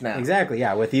get this now. Exactly,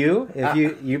 yeah. With you,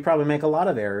 you probably make a lot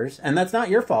of errors, and that's not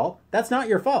your fault. That's not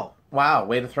your fault. Wow,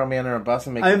 way to throw me under a bus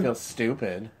and make me feel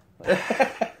stupid.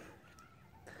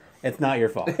 It's not your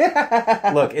fault.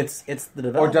 Look, it's the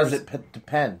developers. Or does it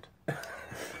depend?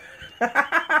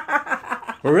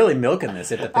 We're really milking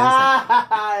this. It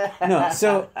depends. No,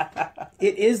 so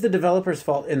it is the developer's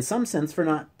fault in some sense for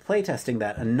not playtesting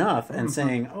that enough and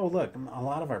saying, "Oh, look, a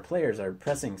lot of our players are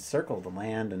pressing circle to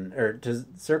land or to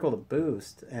circle to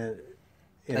boost,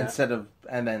 instead of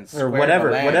and then square or whatever,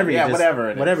 to land.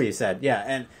 whatever you said, yeah."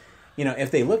 And if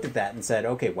they looked at that and said,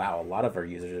 "Okay, wow, a lot of our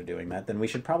users are doing that," then we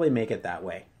should probably make it that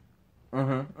way.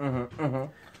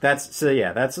 That's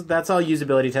all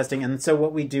usability testing, and so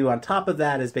what we do on top of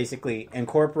that is basically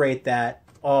incorporate that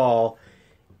all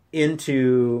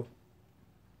into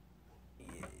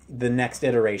the next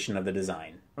iteration of the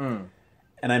design. And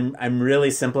I'm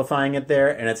really simplifying it there,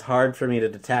 and it's hard for me to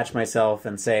detach myself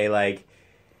and say like,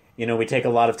 we take a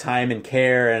lot of time and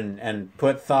care and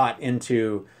put thought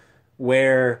into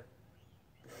where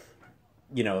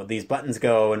these buttons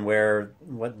go and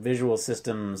what visual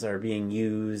systems are being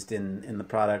used in the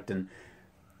product, and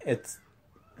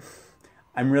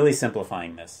I'm really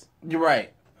simplifying this. You're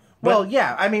right. Well,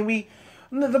 yeah, I mean,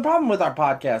 the problem with our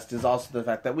podcast is also the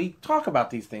fact that we talk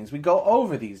about these things, we go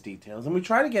over these details, and we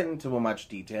try to get into as much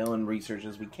detail and research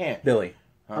as we can. Billy,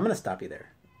 I'm going to stop you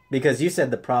there, because you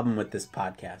said the problem with this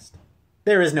podcast.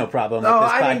 There is no problem with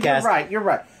this podcast. You're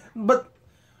right. But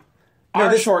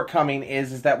our shortcoming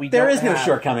is that there is no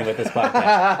shortcoming with this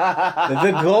podcast.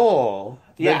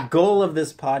 The goal of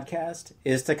this podcast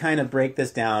is to kind of break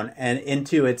this down and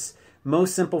into its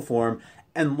most simple form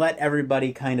and let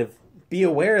everybody kind of be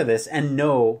aware of this and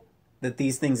know that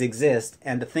these things exist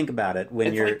and to think about it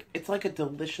when it's like a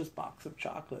delicious box of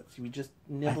chocolates. We just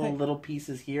nibble little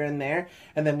pieces here and there,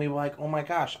 and then we were like, oh my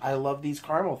gosh, I love these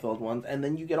caramel-filled ones, and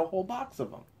then you get a whole box of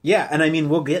them. Yeah, and I mean,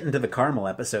 we'll get into the caramel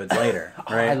episodes later,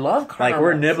 right? I love caramel. Like,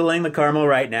 we're nibbling the caramel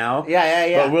right now.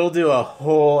 Yeah. But we'll do a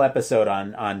whole episode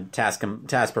on task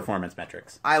performance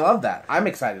metrics. I love that. I'm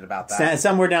excited about that.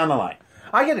 Somewhere down the line.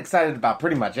 I get excited about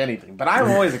pretty much anything, but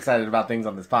I'm always excited about things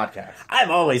on this podcast.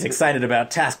 I'm always excited about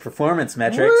task performance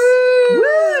metrics.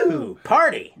 Woo!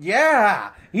 Party!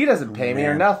 Yeah! He doesn't pay me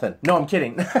or nothing. No, I'm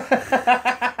kidding.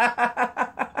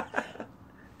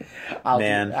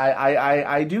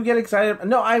 I do get excited.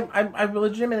 No, I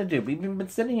legitimately do. We've been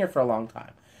sitting here for a long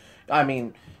time. I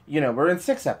mean, we're in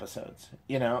 6 episodes,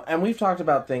 and we've talked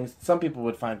about things some people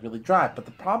would find really dry, but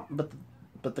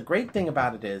the great thing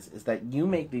about it is that you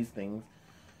make these things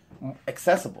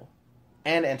accessible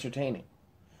and entertaining.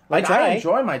 Like, I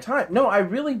enjoy my time. No, I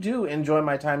really do enjoy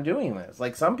my time doing this.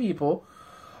 Like, some people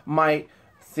might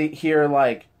hear,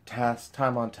 like,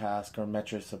 time on task or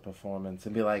metrics of performance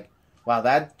and be like, wow,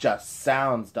 that just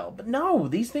sounds dull. But no,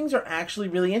 these things are actually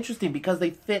really interesting because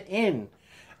they fit in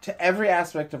to every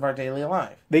aspect of our daily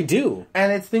life. They do.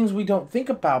 And it's things we don't think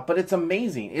about, but it's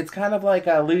amazing. It's kind of like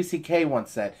Louis C.K.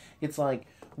 once said. It's like,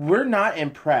 we're not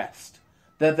impressed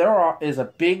that there is a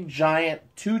big, giant,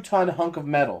 2-ton hunk of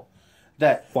metal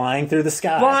that... Flying through the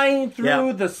sky.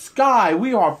 The sky.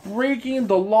 We are breaking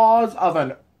the laws of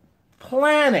a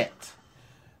planet.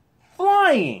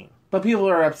 Flying. But people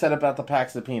are upset about the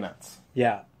packs of peanuts.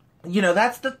 Yeah.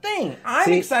 That's the thing.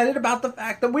 I'm excited about the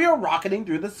fact that we are rocketing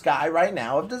through the sky right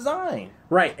now of design.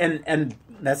 Right, and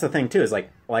that's the thing, too, is like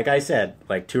I said,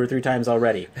 like 2 or 3 times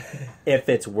already, if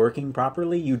it's working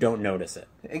properly, you don't notice it.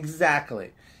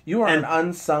 Exactly. You are an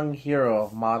unsung hero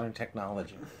of modern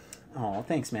technology. Oh,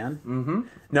 thanks, man. Mm-hmm.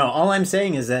 No, all I'm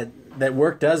saying is that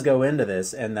work does go into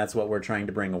this, and that's what we're trying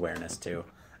to bring awareness to.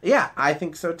 Yeah, I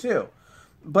think so, too.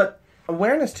 But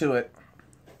awareness to it,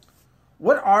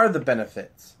 what are the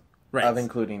benefits of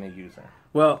including a user?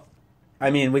 Well,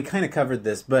 I mean, we kind of covered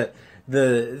this, but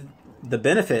the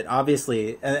benefit,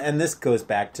 obviously, and this goes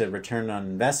back to return on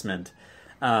investment,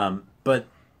 but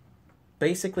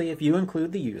basically, if you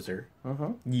include the user,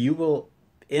 you will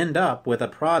end up with a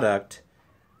product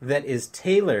that is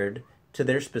tailored to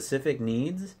their specific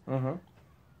needs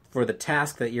for the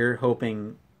task that you're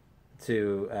hoping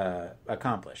to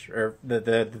accomplish, or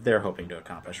that they're hoping to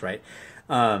accomplish, right?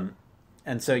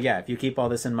 And so, yeah, if you keep all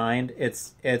this in mind,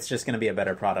 it's just going to be a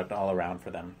better product all around for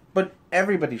them. But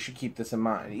everybody should keep this in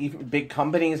mind. Even big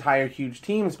companies hire huge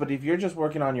teams, but if you're just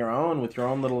working on your own with your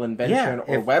own little invention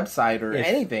or website or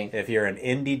anything... If you're an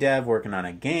indie dev working on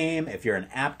a game, if you're an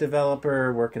app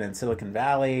developer working in Silicon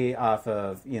Valley off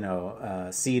of,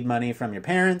 seed money from your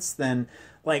parents, then,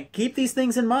 keep these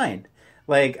things in mind.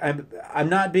 I'm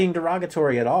not being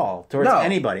derogatory at all towards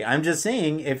anybody. I'm just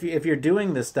saying, if you're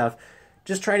doing this stuff...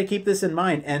 Just try to keep this in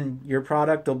mind, and your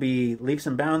product will be leaps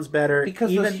and bounds better.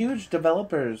 Because those huge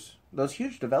developers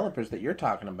that you're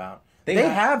talking about, they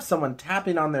have someone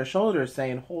tapping on their shoulder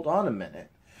saying, hold on a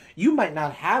minute. You might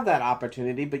not have that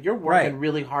opportunity, but you're working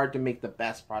really hard to make the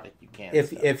best product you can.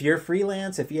 If you're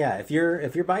freelance, if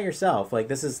you're by yourself,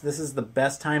 this is the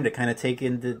best time to kind of take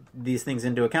these things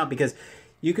into account, because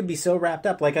you could be so wrapped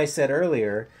up, like I said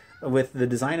earlier, with the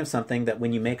design of something, that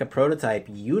when you make a prototype,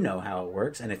 you know how it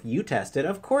works, and if you test it,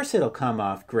 of course it'll come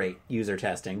off great user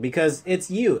testing, because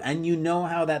it's you, and you know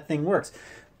how that thing works.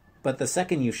 But the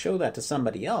second you show that to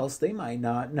somebody else, they might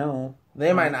not know.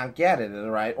 They might not get it,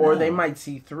 right? Or they might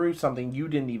see through something you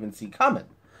didn't even see coming.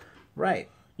 Right.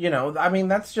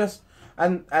 That's just...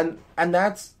 And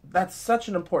that's such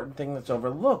an important thing that's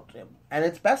overlooked. And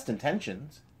it's best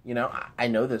intentions. I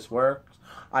know this works.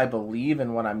 I believe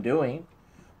in what I'm doing.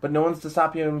 But no one's to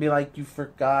stop you and be like, you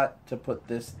forgot to put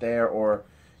this there, or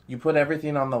you put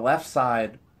everything on the left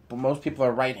side, but most people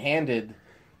are right-handed.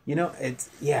 It's,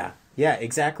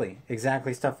 exactly,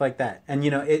 stuff like that. And,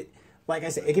 like I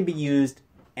said, it can be used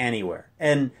anywhere.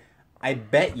 And I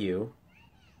bet you,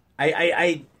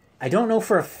 I don't know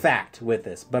for a fact with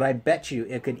this, but I bet you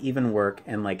it could even work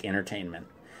in, entertainment.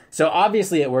 So,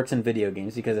 obviously, it works in video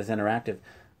games because it's interactive.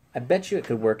 I bet you it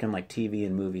could work in, TV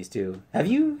and movies, too. Have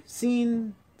you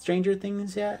seen Stranger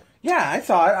Things yet? Yeah, I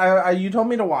saw it. You told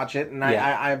me to watch it, and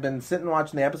I've been sitting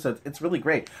watching the episodes. It's really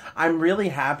great. I'm really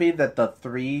happy that the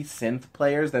 3 synth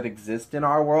players that exist in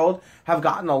our world have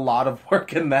gotten a lot of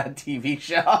work in that TV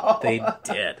show. They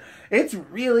did. It's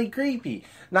really creepy.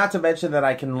 Not to mention that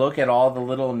I can look at all the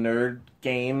little nerd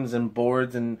games and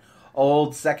boards and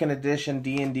old 2nd edition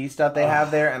D&D stuff they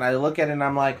have there, and I look at it and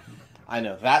I'm like... I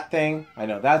know that thing.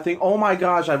 Oh my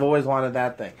gosh, I've always wanted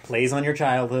that thing. Plays on your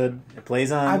childhood. It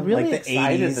plays on I'm really the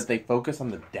excited 80s. That they focus on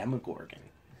the Demogorgon.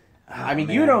 Oh, man.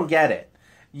 You don't get it.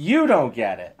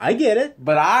 I get it.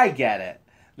 But I get it.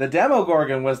 The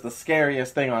Demogorgon was the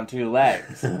scariest thing on 2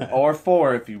 legs. Or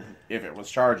 4 if it was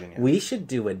charging you. We should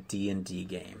do a D&D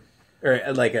game. Or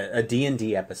a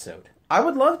D&D episode. I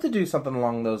would love to do something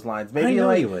along those lines. Maybe I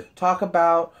know you would. Talk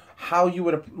about how you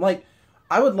would...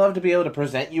 I would love to be able to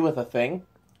present you with a thing.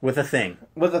 With a thing.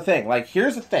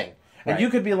 Here's a thing. And you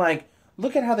could be like,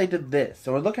 look at how they did this.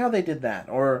 Or look how they did that.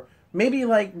 Or maybe,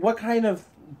 what kind of...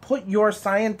 Put your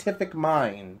scientific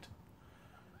mind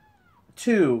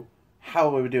to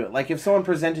how we would do it. If someone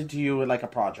presented to you with, a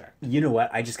project. You know what?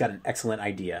 I just got an excellent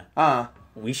idea.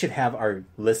 We should have our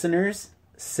listeners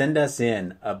send us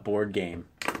in a board game.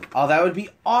 Oh, that would be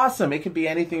awesome. It could be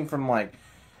anything from,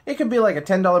 It could be a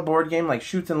 $10 board game like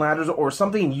Chutes and Ladders, or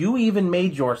something you even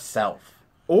made yourself.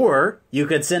 Or you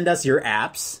could send us your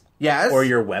apps. Yes. Or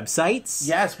your websites.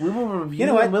 Yes, we will review You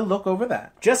know what? We'll look over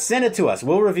that. Just send it to us.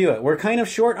 We'll review it. We're kind of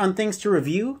short on things to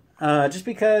review, just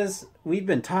because we've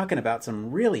been talking about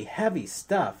some really heavy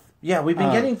stuff. Yeah, we've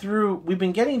been getting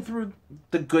through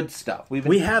the good stuff.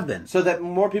 We have been. So that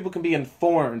more people can be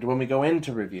informed when we go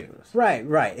into reviews.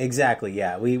 Right, exactly,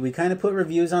 yeah. We kind of put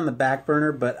reviews on the back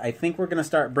burner, but I think we're going to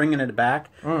start bringing it back.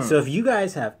 So if you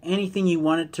guys have anything you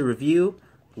wanted to review,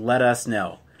 let us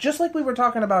know. Just like we were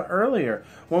talking about earlier,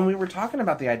 when we were talking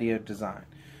about the idea of design.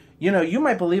 You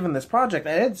might believe in this project,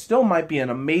 and it still might be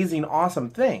an amazing, awesome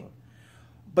thing.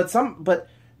 But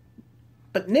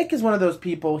Nick is one of those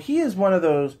people, he is one of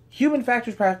those human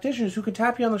factors practitioners who can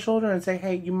tap you on the shoulder and say,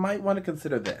 hey, you might want to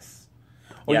consider this.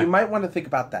 Or you might want to think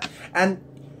about that. And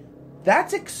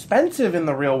that's expensive in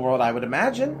the real world, I would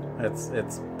imagine.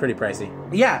 It's pretty pricey.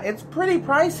 Yeah, it's pretty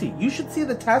pricey. You should see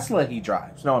the Tesla he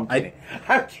drives. No, I'm kidding.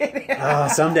 I'm kidding.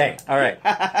 Someday. All right.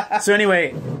 So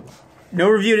anyway, no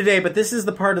review today, but this is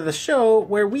the part of the show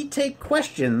where we take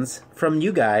questions from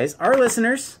you guys, our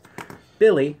listeners.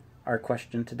 Billy, our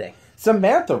question today.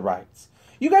 Samantha writes,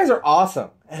 you guys are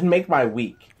awesome and make my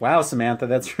week. Wow, Samantha,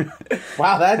 that's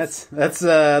that's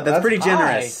pretty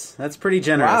generous. That's pretty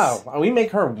generous. Wow, we make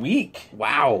her week.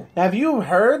 Wow. Have you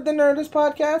heard the Nerdist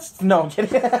podcast? No, I'm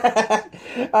kidding.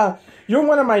 You're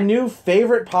one of my new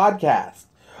favorite podcasts.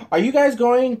 Are you guys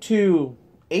going to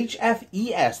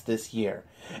HFES this year?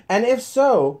 And if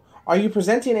so, are you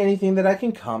presenting anything that I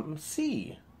can come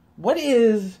see? What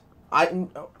is...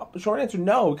 short answer,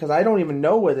 no, because I don't even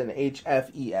know what an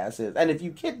HFES is. And if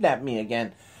you kidnap me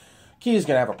again, Key's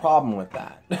going to have a problem with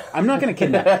that. I'm not going to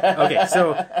kidnap you. Okay,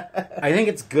 so I think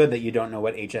it's good that you don't know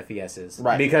what HFES is.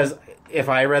 Right. Because if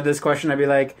I read this question, I'd be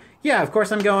like, yeah, of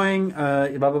course I'm going, blah,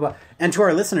 blah, blah. And to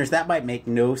our listeners, that might make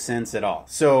no sense at all.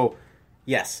 So,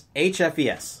 yes,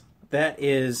 HFES. That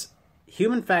is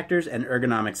Human Factors and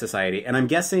Ergonomics Society. And I'm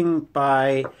guessing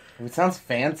by... It sounds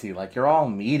fancy, like you're all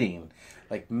meeting.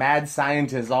 Like mad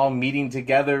scientists all meeting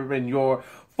together in your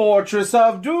Fortress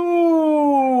of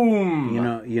Doom!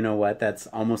 You know what? That's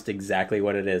almost exactly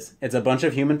what it is. It's a bunch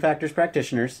of human factors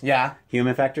practitioners. Yeah.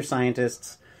 Human factor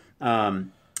scientists,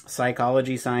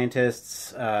 psychology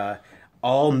scientists,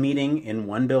 all meeting in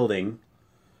one building,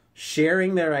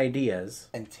 sharing their ideas.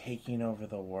 And taking over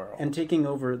the world. And taking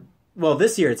over... Well,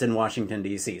 this year it's in Washington,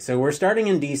 D.C. So we're starting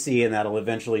in D.C. and that'll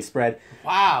eventually spread.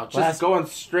 Wow, just going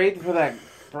straight for that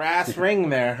brass ring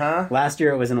there, huh? Last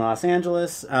year it was in Los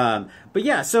Angeles. But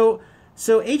yeah, so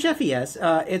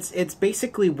HFES, it's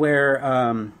basically where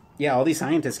all these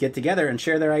scientists get together and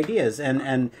share their ideas.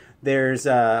 And there's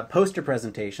poster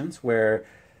presentations where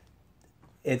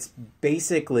it's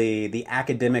basically the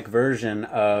academic version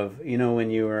of,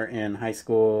 when you were in high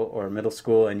school or middle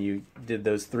school and you did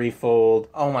those threefold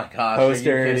oh my gosh, posters.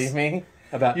 Are you kidding me?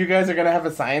 About you guys are going to have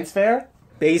a science fair?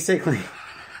 Basically.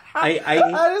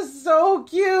 That is so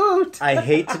cute. I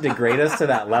hate to degrade us to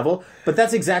that level, but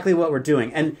that's exactly what we're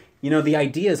doing. And, the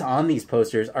ideas on these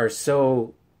posters are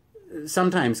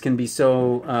sometimes can be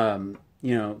so,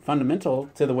 fundamental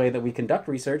to the way that we conduct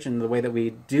research and the way that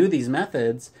we do these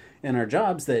methods in our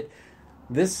jobs that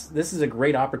this is a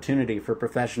great opportunity for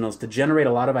professionals to generate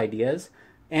a lot of ideas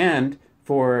and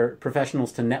for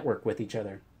professionals to network with each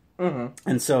other. Mm-hmm.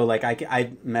 And so,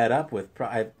 I met up with...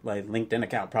 my LinkedIn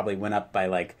account probably went up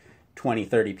by, 20,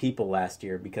 30 people last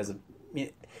year because of...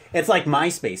 It's like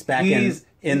MySpace back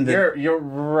in the... You're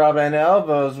rubbing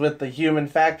elbows with the human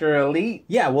factor elite.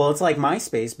 Yeah, well, it's like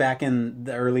MySpace back in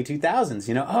the early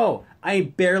 2000s. Oh, I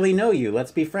barely know you.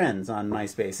 Let's be friends on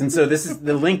MySpace. And so this is...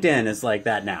 The LinkedIn is like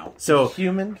that now. So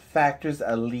Human Factors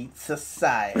Elite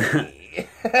Society.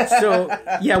 So,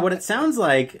 yeah, what it sounds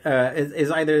like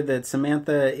is either that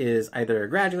Samantha is either a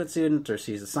graduate student or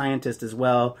she's a scientist as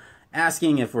well,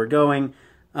 asking if we're going.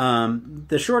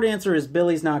 The short answer is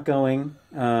Billy's not going.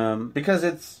 Because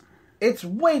it's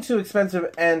way too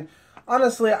expensive, and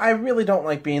honestly, I really don't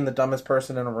like being the dumbest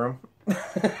person in a room.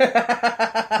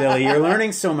 Billy, you're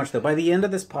learning so much, though. By the end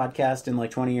of this podcast, in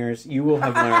 20 years, you will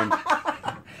have learned...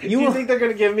 Do you think they're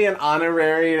going to give me an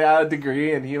honorary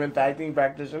degree in human facting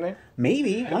practitioner?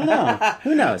 Maybe. I don't know.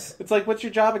 Who knows? It's like, what's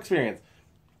your job experience?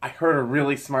 I heard a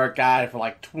really smart guy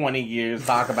for 20 years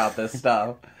talk about this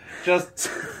stuff. Just,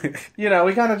 we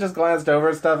kind of just glanced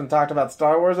over stuff and talked about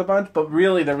Star Wars a bunch, but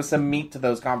really there was some meat to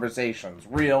those conversations.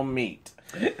 Real meat.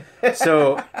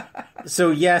 So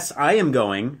yes, I am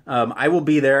going. I will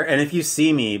be there, and if you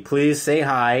see me, please say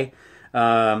hi.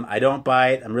 I don't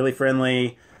bite. I'm really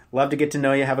friendly. Love to get to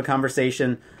know you, have a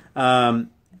conversation.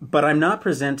 But I'm not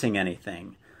presenting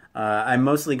anything. I'm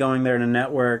mostly going there to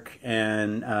network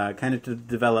and kind of to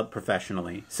develop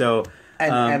professionally. So,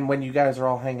 and when you guys are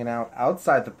all hanging out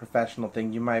outside the professional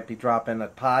thing, you might be dropping a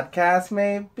podcast,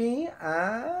 maybe.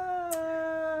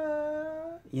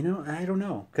 I don't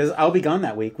know, because I'll be gone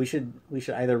that week. We should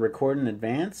either record in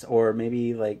advance or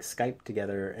maybe Skype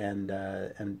together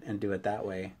and do it that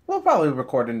way. We'll probably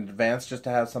record in advance just to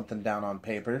have something down on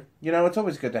paper. It's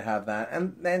always good to have that,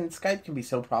 and then Skype can be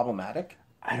so problematic.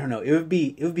 I don't know. It would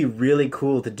be really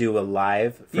cool to do a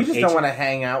live. You just don't want to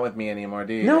hang out with me anymore,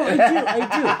 do you? No, I do.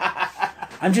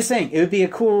 I'm just saying it would be a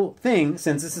cool thing,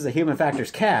 since this is a Human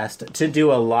Factors cast, to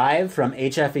do a live from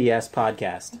HFES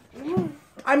podcast.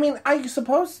 I mean, I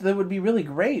suppose that would be really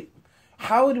great.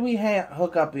 How would we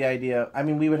hook up the idea? I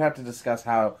mean, we would have to discuss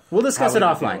how... We'll discuss it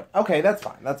offline. Okay, that's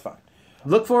fine.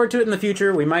 Look forward to it in the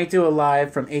future. We might do a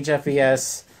live from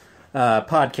HFES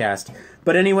podcast.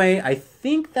 But anyway, I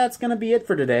think that's going to be it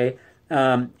for today.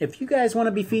 If you guys want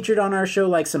to be featured on our show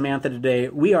like Samantha today,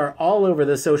 we are all over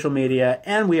the social media,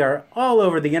 and we are all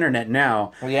over the internet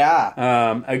now.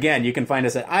 Yeah. Again, you can find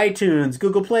us at iTunes,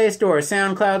 Google Play Store,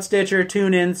 SoundCloud, Stitcher,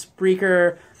 TuneIn,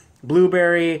 Spreaker,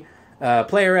 Blueberry,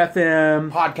 Player FM.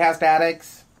 Podcast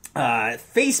Addicts.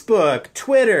 Facebook,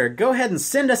 Twitter. Go ahead and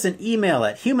send us an email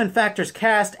at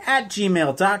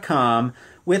humanfactorscast@gmail.com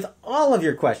with all of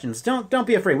your questions. Don't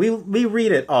be afraid. We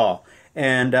read it all.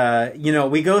 And,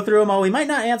 we go through them all. We might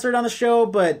not answer it on the show,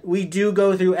 but we do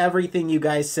go through everything you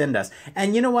guys send us.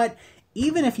 And you know what?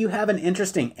 Even if you have an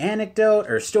interesting anecdote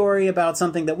or story about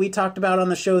something that we talked about on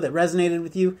the show that resonated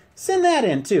with you, send that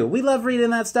in too. We love reading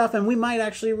that stuff, and we might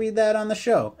actually read that on the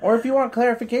show. Or if you want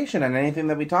clarification on anything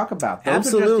that we talk about. Those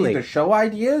Absolutely. are just either show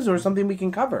ideas or something we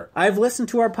can cover. I've listened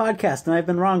to our podcast, and I've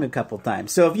been wrong a couple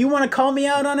times. So if you want to call me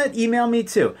out on it, email me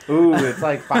too. Ooh, it's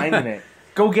like finding it.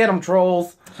 Go get them,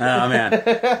 trolls. Oh,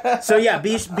 man. So, yeah,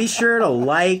 be sure to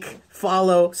like,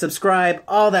 follow, subscribe,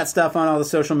 all that stuff on all the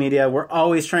social media. We're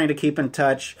always trying to keep in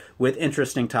touch with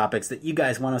interesting topics that you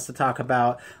guys want us to talk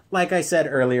about. Like I said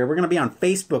earlier, we're going to be on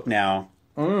Facebook now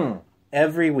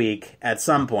every week at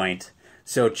some point.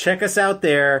 So check us out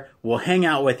there. We'll hang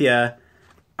out with you.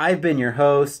 I've been your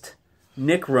host,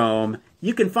 Nick Rome.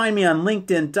 You can find me on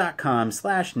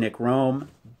LinkedIn.com/Nick Rome.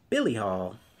 Billy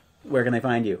Hall. Where can they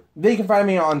find you? They can find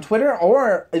me on Twitter,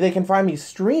 or they can find me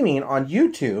streaming on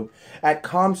YouTube at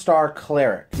Comstar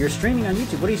Cleric. You're streaming on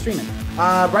YouTube. What are you streaming?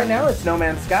 Right now it's No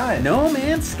Man's Sky. No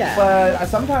Man's Sky. But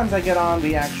sometimes I get on,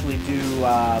 we actually do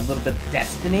a little bit of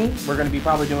Destiny. We're going to be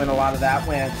probably doing a lot of that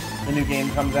when the new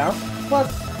game comes out.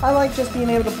 Plus, I like just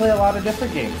being able to play a lot of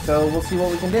different games, so we'll see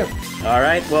what we can do. All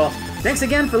right, well, thanks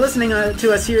again for listening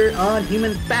to us here on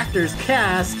Human Factors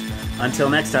Cast.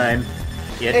 Until next time,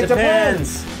 it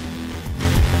depends.